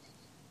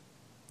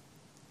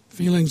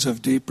feelings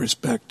of deep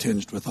respect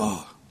tinged with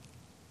awe,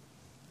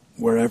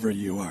 wherever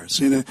you are.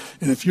 See, and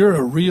if you're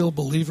a real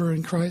believer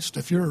in Christ,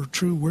 if you're a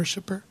true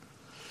worshiper,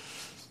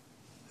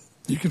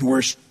 you can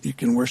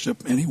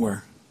worship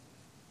anywhere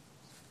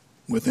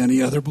with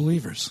any other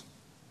believers.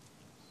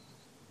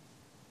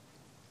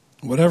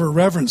 Whatever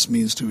reverence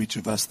means to each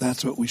of us,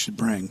 that's what we should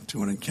bring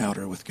to an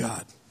encounter with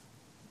God.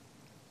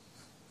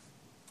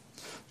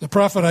 The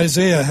prophet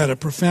Isaiah had a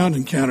profound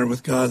encounter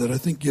with God that I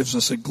think gives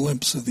us a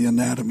glimpse of the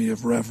anatomy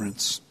of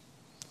reverence.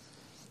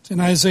 It's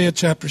in Isaiah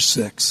chapter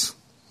 6.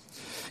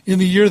 In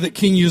the year that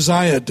King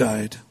Uzziah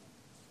died,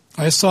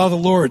 I saw the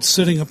Lord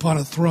sitting upon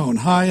a throne,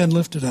 high and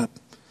lifted up,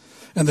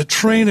 and the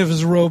train of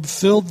his robe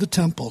filled the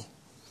temple.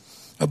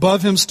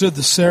 Above him stood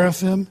the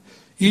seraphim.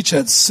 Each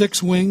had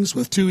 6 wings.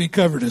 With 2 he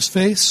covered his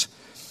face,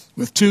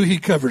 with 2 he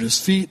covered his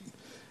feet,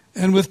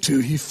 and with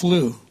 2 he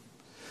flew.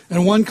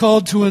 And one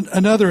called to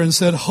another and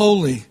said,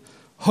 Holy,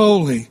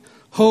 holy,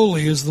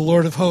 holy is the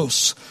Lord of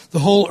hosts. The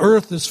whole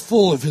earth is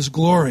full of his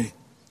glory.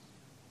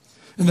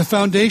 And the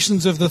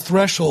foundations of the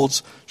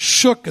thresholds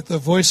shook at the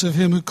voice of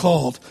him who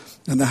called,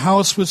 and the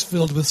house was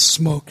filled with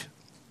smoke.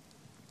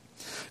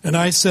 And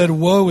I said,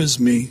 Woe is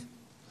me,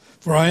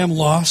 for I am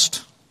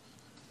lost.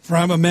 For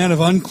I am a man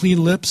of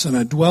unclean lips, and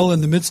I dwell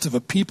in the midst of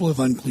a people of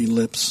unclean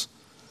lips.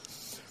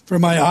 For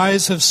my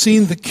eyes have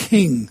seen the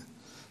King,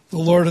 the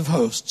Lord of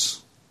hosts.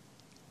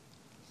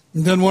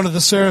 And then one of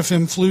the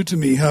seraphim flew to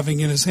me, having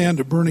in his hand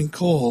a burning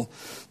coal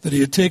that he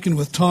had taken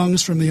with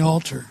tongs from the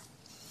altar.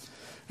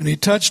 And he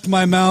touched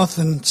my mouth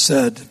and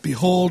said,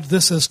 Behold,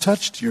 this has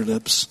touched your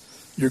lips.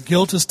 Your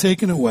guilt is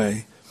taken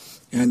away,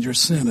 and your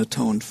sin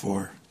atoned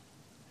for.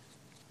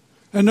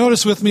 And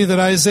notice with me that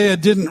Isaiah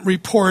didn't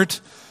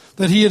report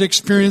that he had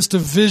experienced a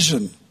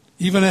vision,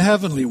 even a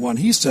heavenly one.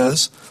 He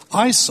says,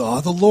 I saw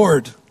the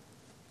Lord.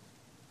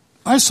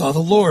 I saw the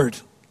Lord.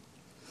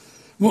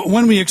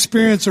 When we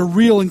experience a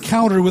real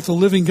encounter with the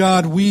living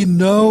God, we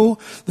know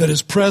that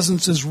his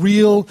presence is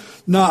real,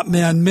 not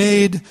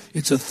man-made.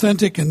 It's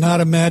authentic and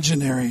not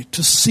imaginary.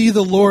 To see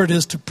the Lord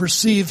is to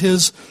perceive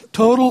his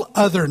total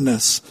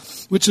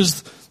otherness, which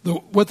is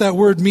what that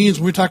word means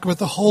when we talk about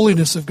the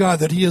holiness of God,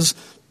 that he is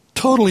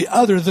totally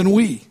other than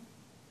we.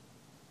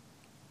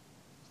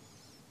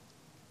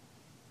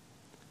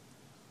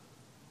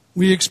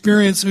 We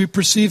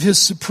perceive his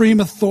supreme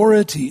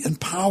authority and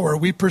power.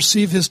 We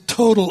perceive his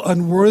total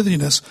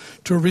unworthiness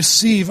to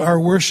receive our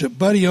worship.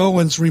 Buddy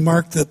Owens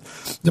remarked that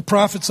the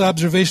prophet's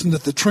observation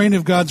that the train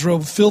of God's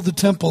robe filled the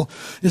temple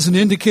is an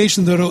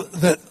indication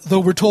that though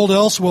we're told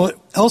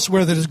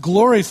elsewhere that his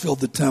glory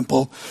filled the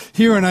temple,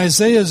 here in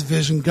Isaiah's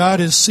vision, God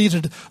is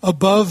seated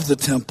above the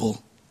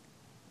temple.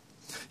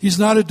 He's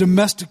not a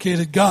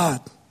domesticated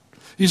God.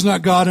 He's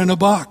not God in a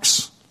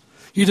box.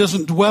 He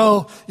doesn't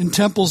dwell in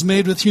temples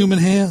made with human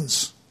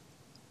hands.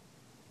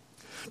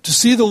 To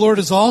see the Lord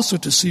is also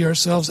to see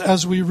ourselves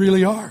as we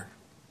really are.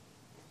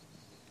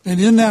 And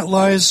in that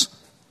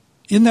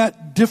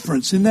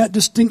difference, in that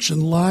distinction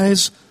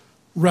lies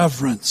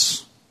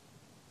reverence.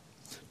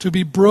 To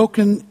be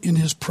broken in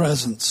his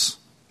presence.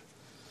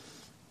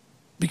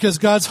 Because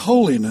God's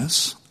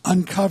holiness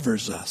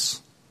uncovers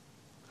us.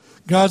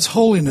 God's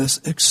holiness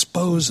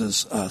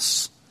exposes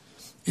us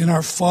in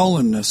our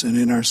fallenness and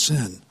in our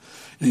sin.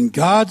 In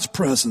God's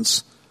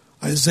presence,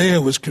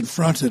 Isaiah was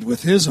confronted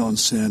with his own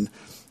sin,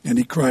 and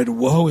he cried,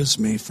 Woe is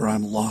me, for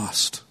I'm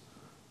lost.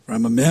 For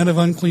I'm a man of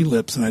unclean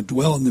lips, and I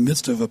dwell in the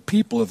midst of a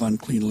people of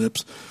unclean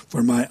lips,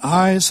 for my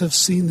eyes have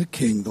seen the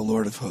King, the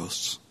Lord of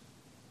hosts.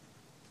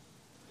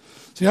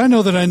 See, I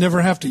know that I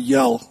never have to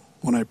yell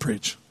when I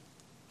preach.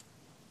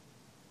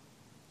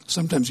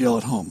 Sometimes yell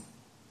at home.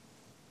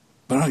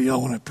 But I don't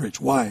yell when I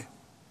preach. Why?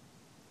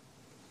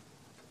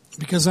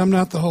 Because I'm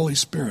not the Holy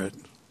Spirit.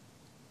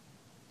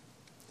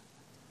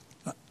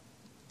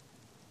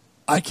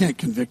 I can't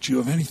convict you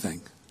of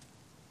anything.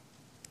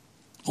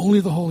 Only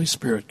the Holy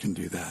Spirit can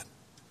do that.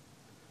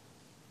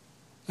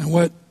 And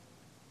what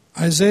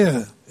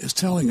Isaiah is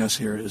telling us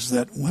here is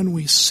that when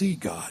we see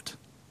God,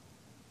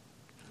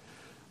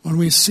 when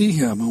we see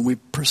him and we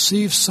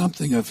perceive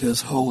something of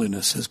his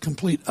holiness, his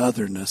complete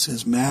otherness,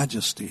 his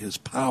majesty, his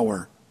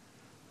power,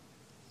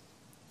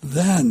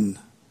 then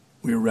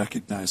we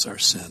recognize our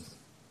sin.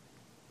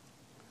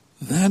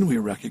 Then we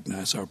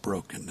recognize our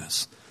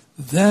brokenness.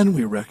 Then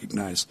we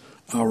recognize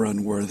our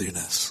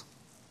unworthiness.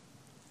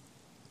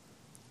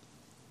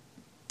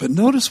 But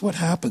notice what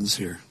happens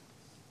here.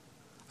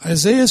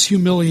 Isaiah's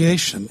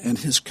humiliation and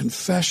his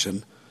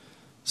confession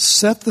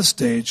set the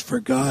stage for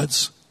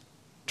God's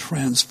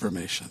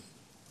transformation.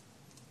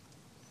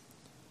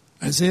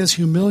 Isaiah's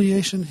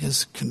humiliation,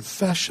 his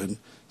confession,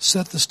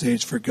 set the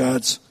stage for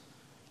God's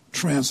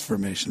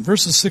transformation.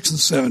 Verses 6 and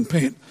 7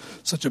 paint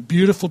such a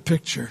beautiful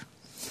picture.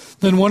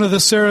 Then one of the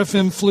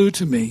seraphim flew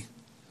to me,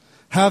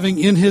 having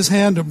in his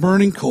hand a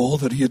burning coal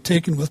that he had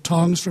taken with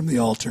tongs from the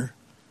altar.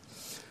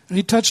 And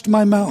he touched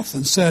my mouth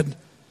and said,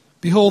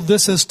 Behold,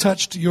 this has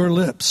touched your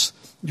lips.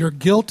 Your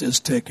guilt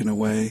is taken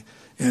away,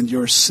 and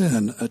your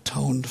sin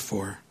atoned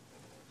for.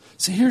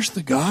 See, here's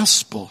the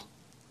gospel.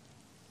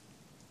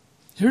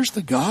 Here's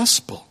the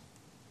gospel.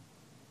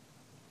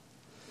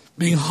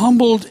 Being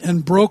humbled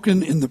and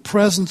broken in the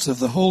presence of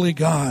the holy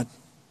God.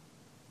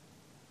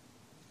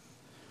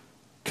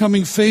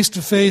 Coming face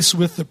to face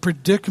with the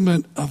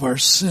predicament of our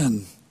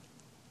sin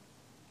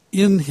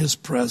in his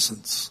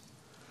presence.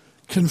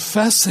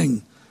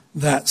 Confessing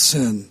that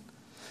sin.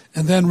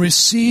 And then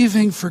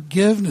receiving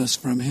forgiveness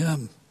from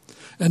him.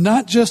 And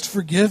not just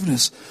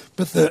forgiveness,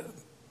 but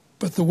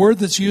the word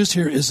that's used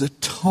here is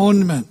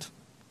atonement.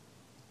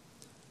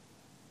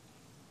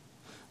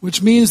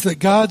 Which means that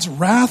God's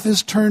wrath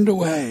is turned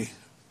away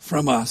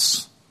from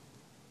us.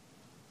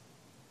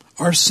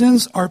 Our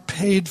sins are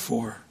paid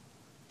for,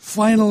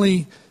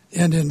 finally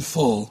and in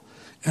full,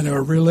 and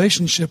our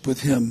relationship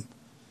with him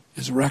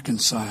is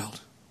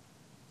reconciled.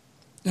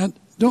 Now,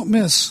 don't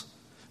miss,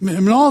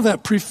 all of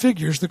that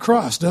prefigures the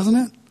cross, doesn't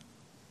it?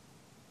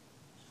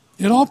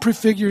 It all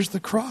prefigures the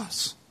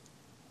cross.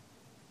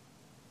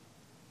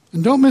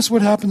 And don't miss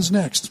what happens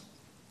next.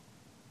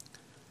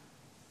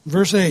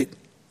 Verse 8.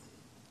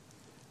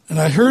 And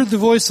I heard the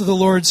voice of the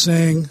Lord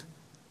saying,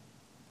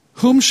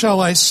 Whom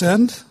shall I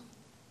send?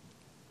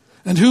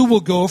 And who will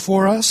go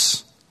for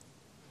us?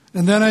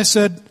 And then I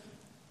said,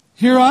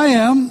 Here I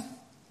am.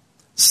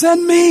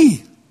 Send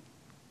me.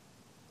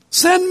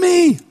 Send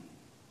me.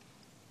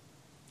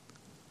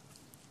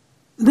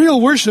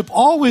 Real worship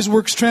always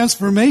works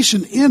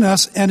transformation in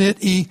us, and it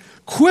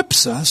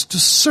equips us to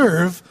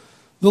serve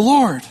the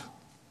Lord.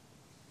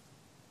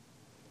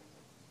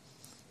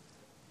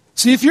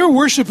 See, if your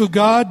worship of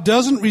God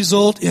doesn't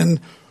result in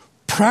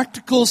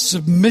practical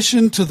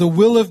submission to the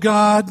will of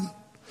God,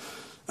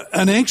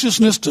 an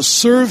anxiousness to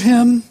serve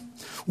him,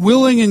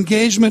 willing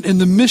engagement in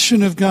the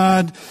mission of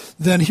God,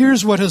 then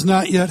here's what has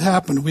not yet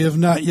happened. We have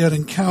not yet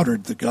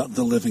encountered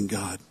the living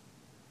God.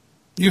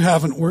 You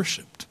haven't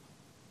worshiped.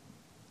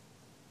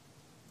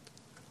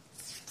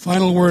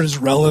 Final word is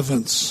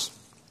relevance.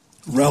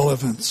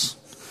 Relevance.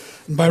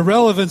 And by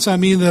relevance, I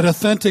mean that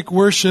authentic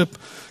worship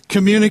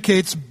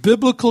communicates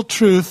biblical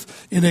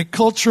truth in a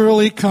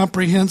culturally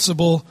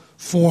comprehensible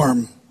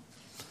form.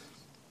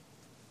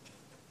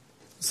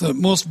 It's the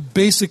most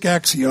basic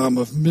axiom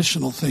of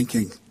missional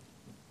thinking.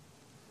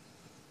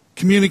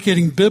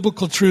 Communicating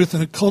biblical truth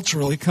in a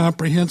culturally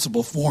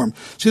comprehensible form.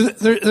 See,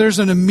 there's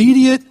an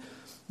immediate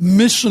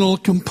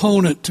missional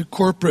component to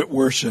corporate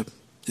worship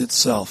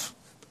itself.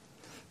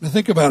 Now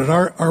think about it.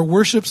 Our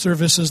worship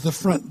service is the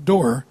front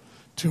door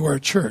to our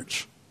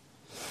church.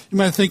 You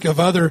might think of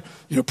other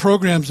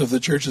programs of the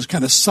church as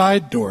kind of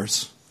side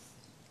doors.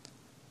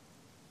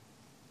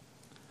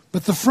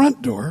 But the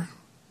front door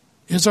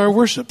is our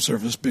worship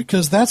service,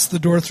 because that's the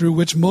door through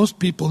which most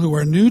people who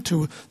are new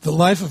to the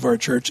life of our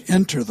church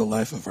enter the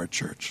life of our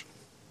church.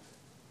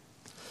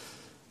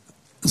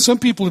 And some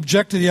people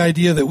object to the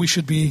idea that we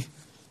should be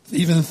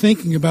even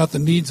thinking about the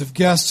needs of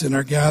guests in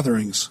our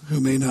gatherings who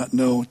may not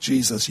know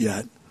Jesus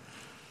yet.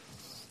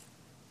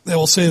 They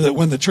will say that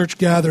when the church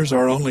gathers,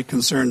 our only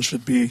concern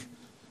should be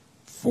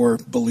for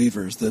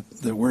believers, that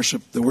the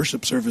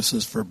worship service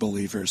is for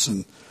believers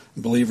and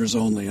believers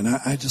only. And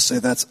I just say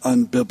that's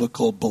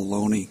unbiblical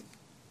baloney.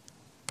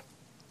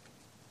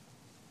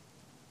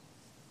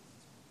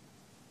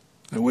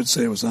 I would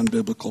say it was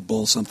unbiblical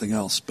bull something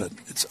else, but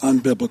it's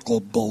unbiblical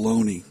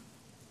baloney.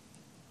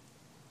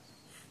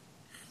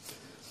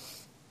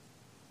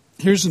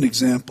 Here's an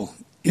example.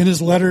 In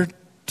his letter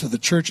to the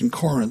church in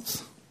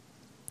Corinth,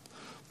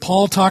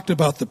 Paul talked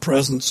about the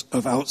presence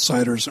of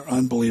outsiders or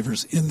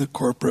unbelievers in the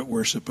corporate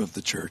worship of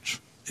the church.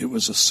 It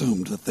was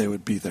assumed that they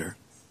would be there.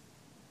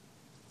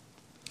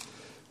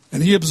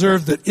 And he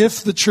observed that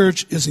if the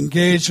church is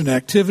engaged in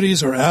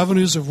activities or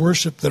avenues of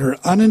worship that are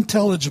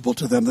unintelligible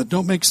to them, that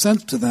don't make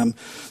sense to them,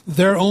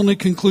 their only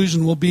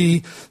conclusion will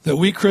be that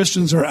we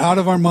Christians are out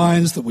of our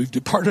minds, that we've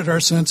departed our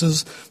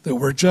senses, that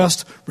we're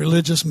just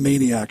religious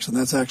maniacs. And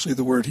that's actually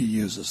the word he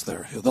uses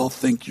there. They'll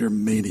think you're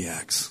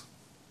maniacs.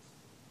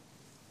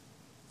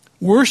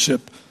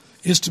 Worship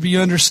is to be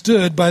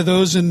understood by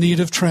those in need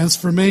of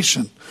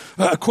transformation.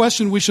 A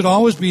question we should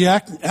always be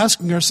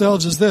asking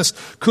ourselves is this: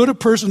 could a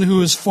person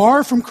who is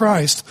far from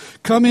Christ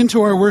come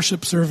into our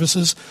worship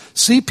services,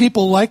 see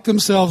people like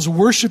themselves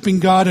worshiping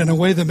God in a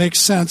way that makes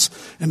sense,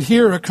 and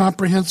hear a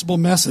comprehensible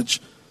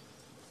message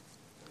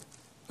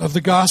of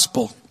the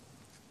gospel?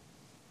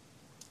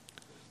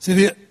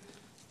 See,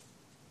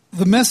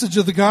 the message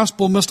of the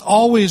gospel must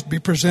always be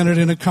presented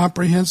in a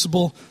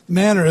comprehensible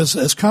manner,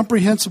 as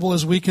comprehensible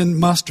as we can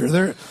muster.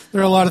 There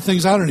are a lot of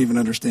things I don't even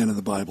understand in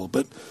the Bible,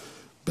 but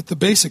the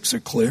basics are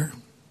clear.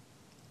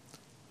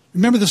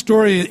 Remember the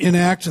story in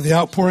Acts of the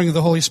outpouring of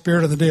the Holy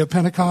Spirit on the day of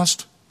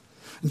Pentecost?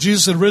 And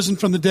Jesus had risen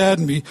from the dead,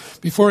 and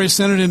before he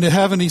ascended into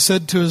heaven, he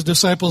said to his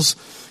disciples,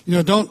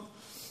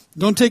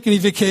 don't take any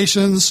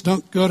vacations,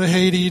 don't go to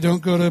Haiti,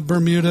 don't go to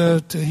Bermuda,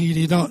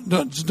 Tahiti, don't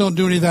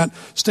do any of that.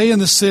 Stay in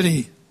the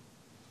city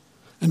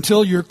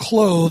until you're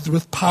clothed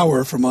with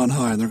power from on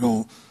high. And they're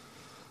going,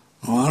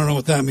 Oh, I don't know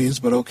what that means,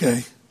 but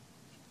okay.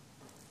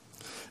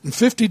 And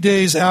 50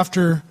 days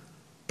after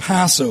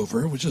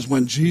Passover, which is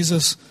when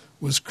Jesus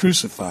was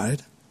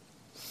crucified,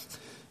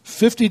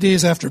 50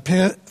 days after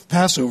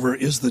Passover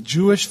is the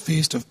Jewish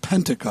feast of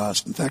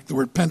Pentecost. In fact, the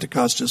word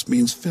Pentecost just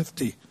means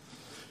 50.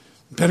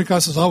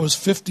 Pentecost is always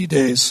 50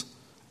 days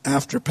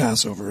after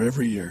Passover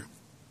every year.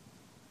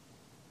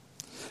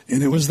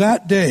 And it was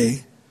that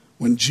day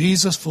when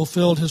Jesus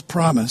fulfilled his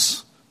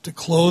promise to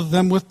clothe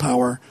them with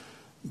power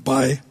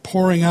by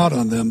pouring out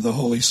on them the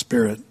Holy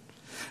Spirit.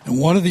 And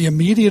one of the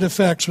immediate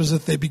effects was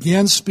that they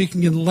began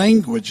speaking in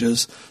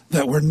languages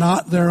that were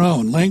not their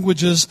own,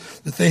 languages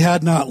that they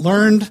had not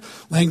learned,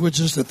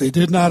 languages that they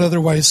did not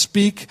otherwise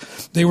speak.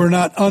 They were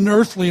not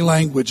unearthly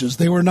languages.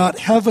 They were not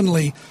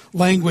heavenly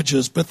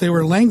languages, but they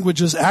were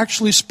languages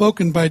actually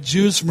spoken by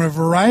Jews from a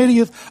variety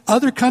of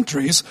other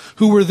countries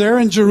who were there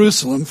in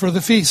Jerusalem for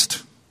the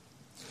feast.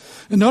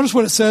 And notice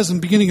what it says in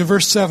the beginning of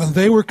verse 7.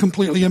 They were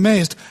completely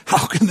amazed.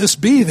 How can this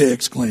be? They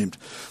exclaimed.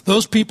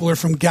 Those people are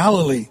from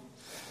Galilee,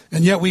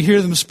 and yet we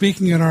hear them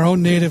speaking in our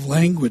own native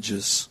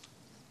languages.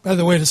 By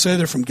the way, to say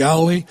they're from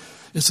Galilee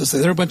is to say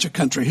they're a bunch of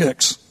country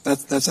hicks.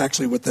 That's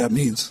actually what that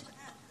means.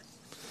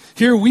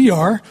 Here we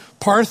are,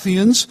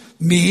 Parthians,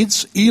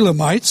 Medes,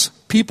 Elamites,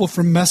 people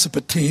from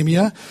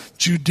Mesopotamia,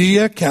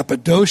 Judea,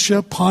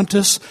 Cappadocia,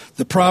 Pontus,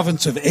 the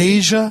province of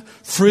Asia,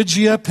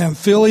 Phrygia,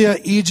 Pamphylia,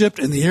 Egypt,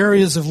 and the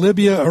areas of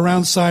Libya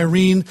around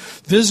Cyrene,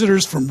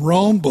 visitors from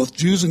Rome, both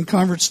Jews and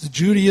converts to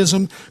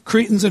Judaism,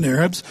 Cretans and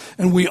Arabs,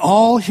 and we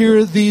all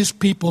hear these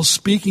people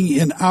speaking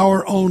in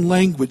our own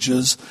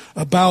languages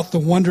about the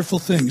wonderful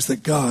things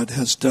that God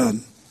has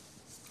done.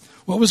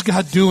 What was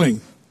God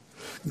doing?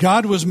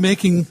 God was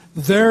making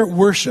their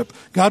worship,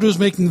 God was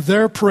making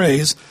their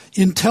praise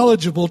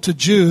intelligible to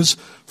Jews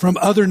from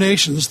other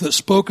nations that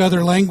spoke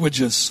other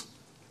languages.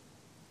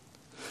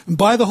 And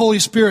by the Holy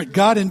Spirit,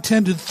 God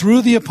intended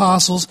through the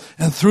apostles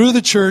and through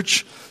the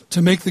church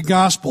to make the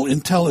gospel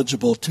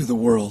intelligible to the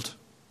world.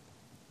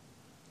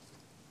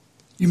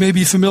 You may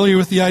be familiar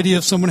with the idea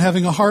of someone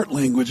having a heart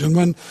language. And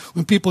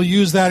when people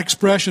use that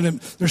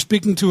expression, they're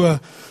speaking to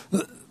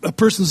a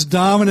person's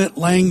dominant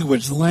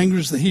language, the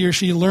language that he or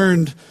she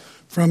learned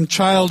from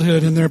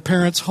childhood in their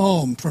parents'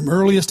 home, from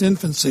earliest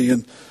infancy.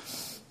 And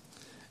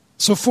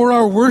so for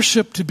our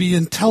worship to be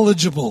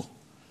intelligible,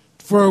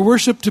 for our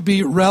worship to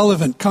be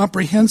relevant,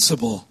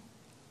 comprehensible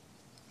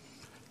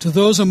to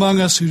those among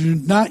us who do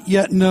not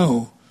yet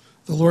know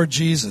the Lord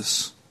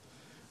Jesus,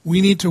 we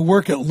need to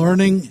work at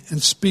learning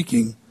and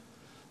speaking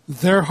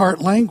their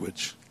heart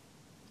language,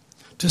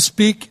 to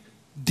speak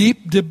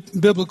deep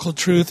biblical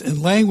truth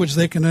in language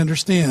they can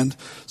understand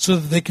so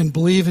that they can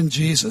believe in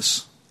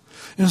Jesus.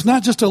 And it's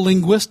not just a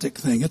linguistic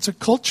thing, it's a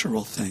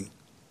cultural thing,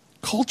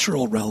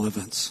 cultural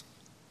relevance.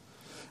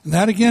 And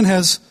that again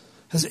has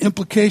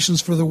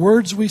implications for the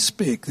words we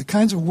speak, the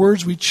kinds of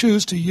words we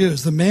choose to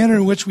use, the manner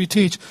in which we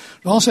teach.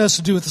 It also has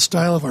to do with the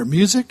style of our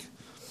music.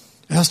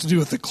 It has to do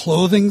with the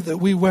clothing that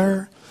we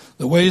wear,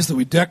 the ways that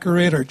we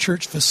decorate our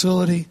church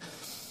facility,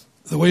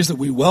 the ways that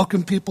we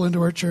welcome people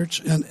into our church,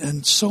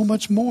 and so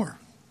much more.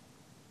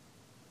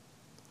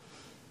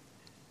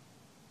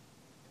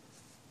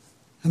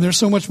 And there's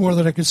so much more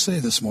that I could say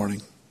this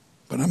morning,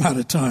 but I'm out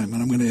of time,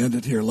 and I'm going to end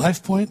it here.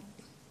 Life Point.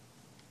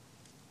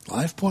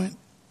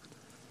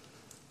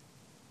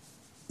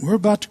 We're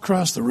about to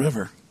cross the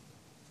river.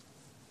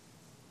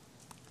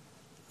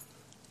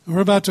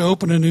 We're about to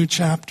open a new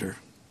chapter.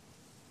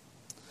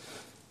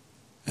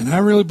 And I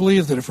really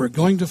believe that if we're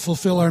going to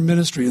fulfill our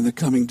ministry in the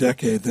coming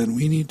decade, then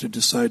we need to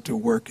decide to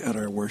work at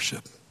our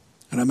worship.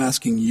 And I'm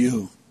asking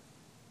you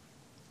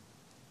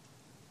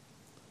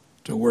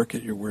to work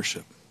at your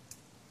worship,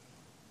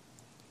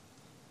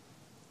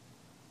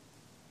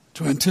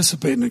 to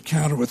anticipate an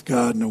encounter with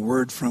God and a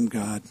word from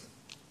God,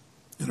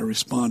 and to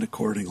respond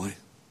accordingly.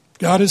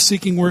 God is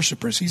seeking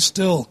worshipers. He's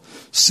still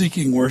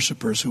seeking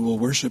worshipers who will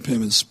worship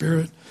him in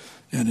spirit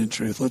and in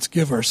truth. Let's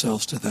give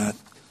ourselves to that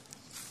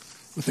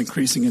with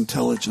increasing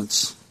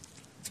intelligence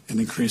and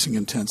increasing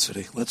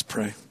intensity. Let's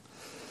pray.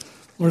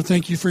 Lord,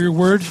 thank you for your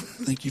word.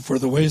 Thank you for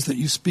the ways that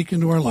you speak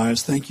into our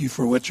lives. Thank you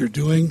for what you're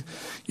doing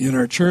in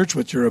our church,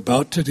 what you're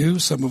about to do,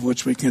 some of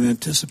which we can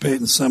anticipate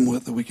and some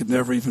that we could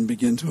never even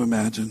begin to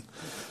imagine.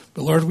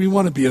 But Lord, we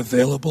want to be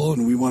available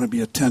and we want to be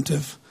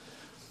attentive.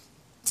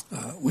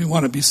 We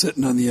want to be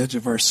sitting on the edge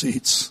of our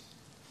seats,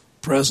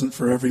 present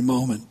for every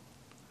moment,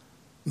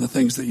 and the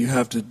things that you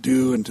have to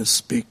do and to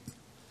speak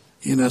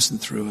in us and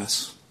through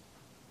us.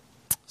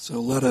 So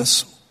let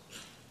us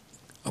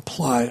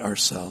apply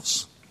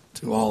ourselves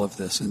to all of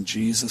this in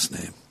Jesus'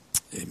 name.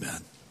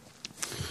 Amen.